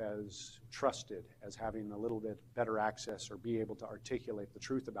rise up as trusted, as having a little bit better access or be able to articulate the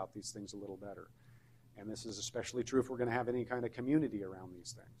truth about these things a little better. And this is especially true if we're going to have any kind of community around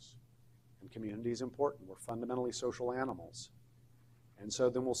these things. And community is important. We're fundamentally social animals. And so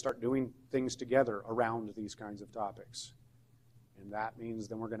then we'll start doing things together around these kinds of topics. And that means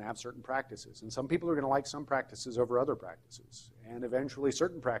then we're going to have certain practices. And some people are going to like some practices over other practices. And eventually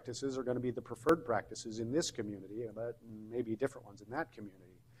certain practices are going to be the preferred practices in this community, but maybe different ones in that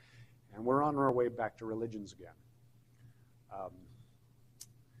community. And we're on our way back to religions again.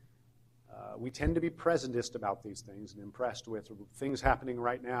 We tend to be presentist about these things and impressed with things happening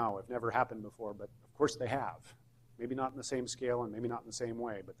right now. Have never happened before, but of course they have. Maybe not in the same scale and maybe not in the same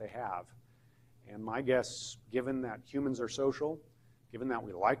way, but they have. And my guess, given that humans are social, given that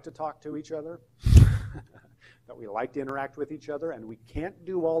we like to talk to each other, that we like to interact with each other, and we can't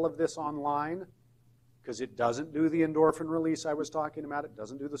do all of this online because it doesn't do the endorphin release I was talking about. It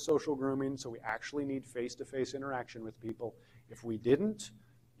doesn't do the social grooming, so we actually need face-to-face interaction with people. If we didn't,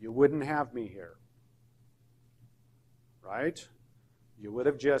 you wouldn't have me here, right? You would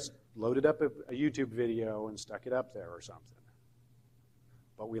have just loaded up a YouTube video and stuck it up there or something.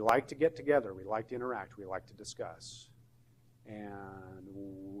 But we like to get together. We like to interact. We like to discuss.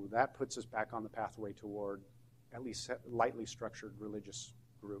 And that puts us back on the pathway toward at least lightly structured religious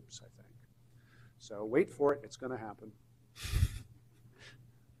groups, I think. So wait for it. It's going to happen.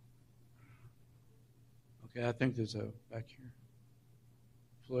 Okay, I think there's a back here.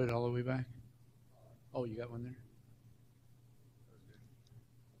 Floyd, all the way back. Oh, you got one there?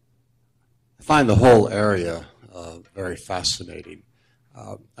 I find the whole area very fascinating.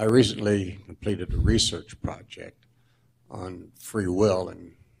 I recently completed a research project on free will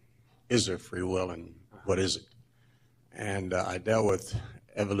and is there free will and what is it? And I dealt with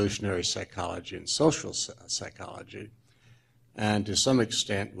evolutionary psychology and social psychology and to some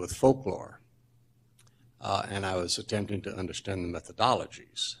extent with folklore. And I was attempting to understand the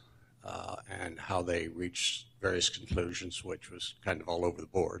methodologies and how they reached various conclusions, which was kind of all over the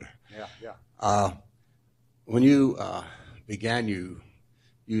board. Yeah. When you began, you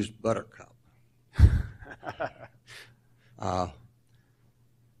used buttercup.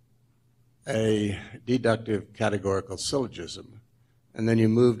 A deductive categorical syllogism, and then you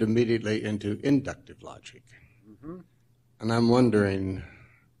moved immediately into inductive logic. Mm-hmm. And I'm wondering,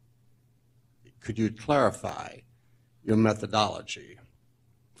 could you clarify your methodology?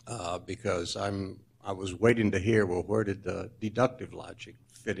 Because I was waiting to hear, well, where did the deductive logic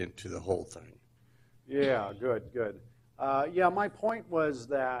fit into the whole thing? Yeah, good. Yeah, my point was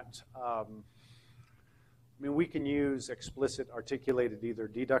that, we can use explicit articulated either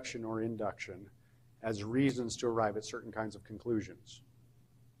deduction or induction as reasons to arrive at certain kinds of conclusions,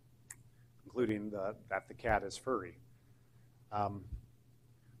 including that the cat is furry.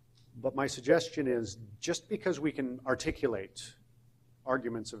 But my suggestion is just because we can articulate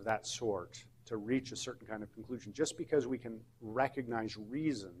arguments of that sort to reach a certain kind of conclusion, just because we can recognize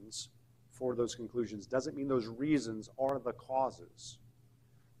reasons for those conclusions doesn't mean those reasons are the causes.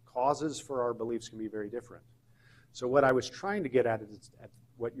 Causes for our beliefs can be very different. So what I was trying to get at is at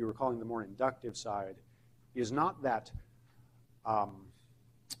what you were calling the more inductive side is not that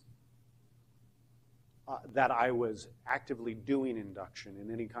that I was actively doing induction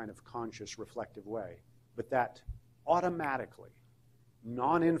in any kind of conscious, reflective way, but that automatically,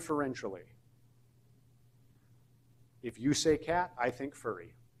 non-inferentially, if you say cat, I think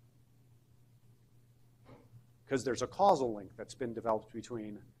furry. Because there's a causal link that's been developed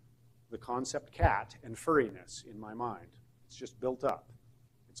between the concept cat and furriness in my mind. It's just built up.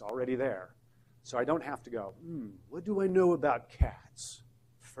 It's already there. So I don't have to go, what do I know about cats?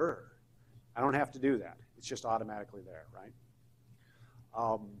 Fur. I don't have to do that. It's just automatically there, right?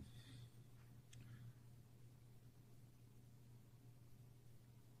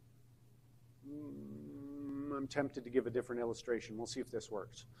 I'm tempted to give a different illustration. We'll see if this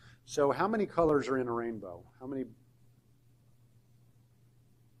works. So how many colors are in a rainbow? How many?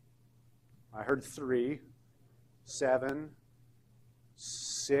 I heard 3, 7,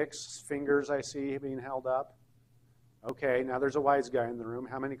 6 fingers I see being held up. Okay, now there's a wise guy in the room.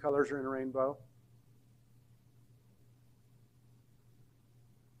 How many colors are in a rainbow?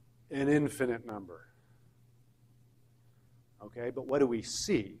 An infinite number. Okay, but what do we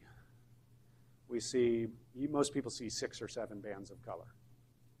see? We see, most people see 6 or 7 bands of color.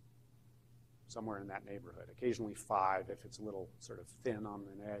 Somewhere in that neighborhood. Occasionally 5 if it's a little sort of thin on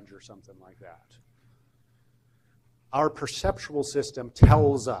an edge or something like that. Our perceptual system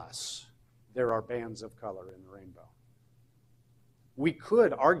tells us there are bands of color in the rainbow. We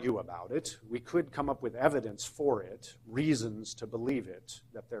could argue about it. We could come up with evidence for it, reasons to believe it,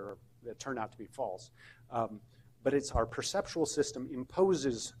 that turn out to be false. But it's our perceptual system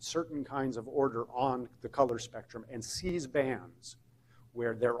imposes certain kinds of order on the color spectrum and sees bands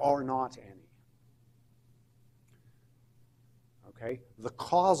where there are not any. Okay? The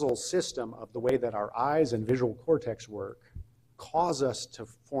causal system of the way that our eyes and visual cortex work cause us to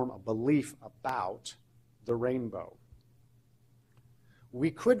form a belief about the rainbow. We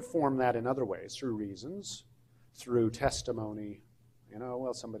could form that in other ways, through reasons, through testimony.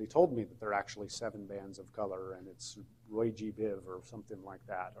 Well, somebody told me that there are actually 7 bands of color, and it's Roy G. Biv or something like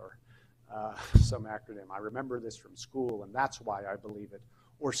that, or some acronym. I remember this from school, and that's why I believe it.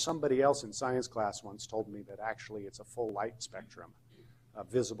 Or somebody else in science class once told me that actually it's a full light spectrum, a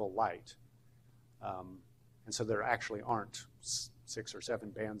visible light. And so there actually aren't 6 or 7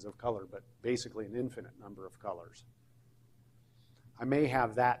 bands of color, but basically an infinite number of colors. I may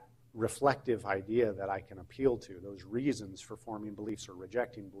have that reflective idea that I can appeal to, those reasons for forming beliefs or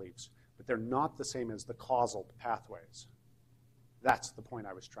rejecting beliefs, but they're not the same as the causal pathways. That's the point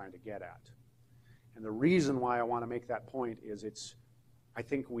I was trying to get at. And the reason why I want to make that point is I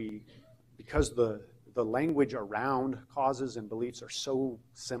think because the language around causes and beliefs are so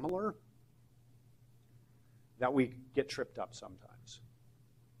similar, that we get tripped up sometimes.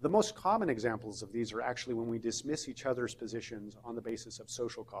 The most common examples of these are actually when we dismiss each other's positions on the basis of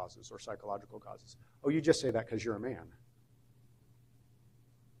social causes or psychological causes. Oh, you just say that because you're a man.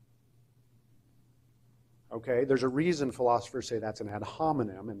 Okay, there's a reason philosophers say that's an ad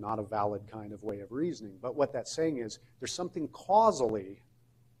hominem and not a valid kind of way of reasoning. But what that's saying is there's something causally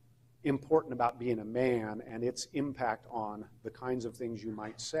important about being a man and its impact on the kinds of things you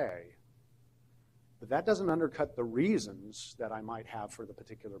might say. But that doesn't undercut the reasons that I might have for the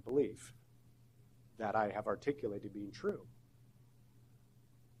particular belief that I have articulated being true.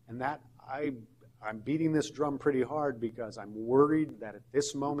 And that I'm beating this drum pretty hard because I'm worried that at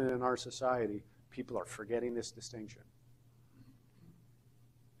this moment in our society, people are forgetting this distinction.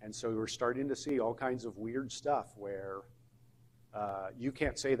 And so we're starting to see all kinds of weird stuff where you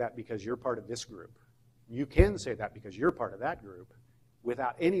can't say that because you're part of this group. You can say that because you're part of that group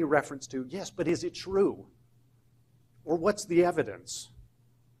without any reference to, yes, but is it true? Or what's the evidence?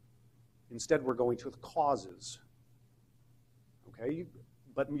 Instead, we're going to the causes. Okay?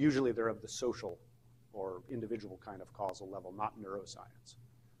 But usually they're of the social or individual kind of causal level, not neuroscience.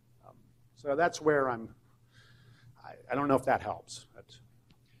 So that's where I don't know if that helps.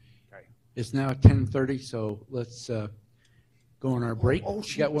 Okay. It's now 10:30, so let's go on our break. Oh,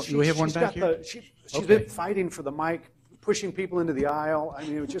 do we have one back here? She's Okay. been fighting for the mic, pushing people into the aisle. I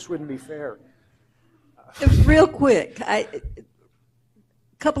mean, it just wouldn't be fair. Real quick, a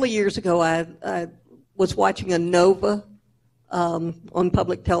couple of years ago, I was watching a Nova on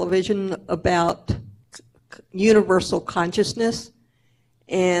public television about universal consciousness,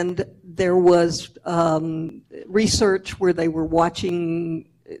 and there was research where they were watching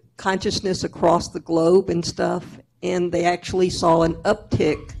consciousness across the globe and stuff, and they actually saw an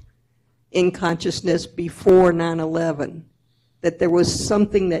uptick in consciousness before 9/11, that there was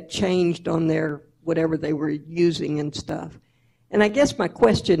something that changed on their whatever they were using and stuff. And I guess my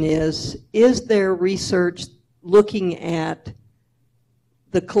question is there research looking at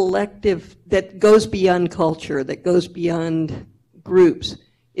the collective that goes beyond culture, that goes beyond groups?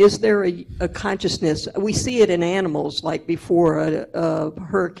 Is there a consciousness? We see it in animals, like before a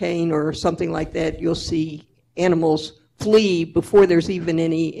hurricane or something like that, you'll see animals flee before there's even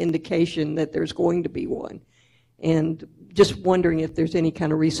any indication that there's going to be one. And just wondering if there's any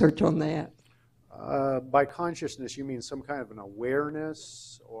kind of research on that. By consciousness, you mean some kind of an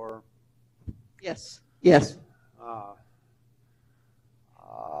awareness or? Yes. Yes.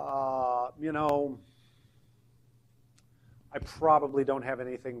 You know, I probably don't have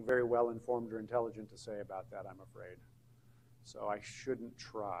anything very well informed or intelligent to say about that, I'm afraid. So I shouldn't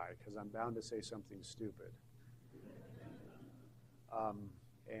try, because I'm bound to say something stupid.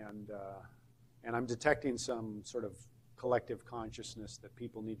 And I'm detecting some sort of collective consciousness that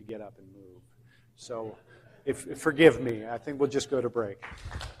people need to get up and move. So forgive me. I think we'll just go to break.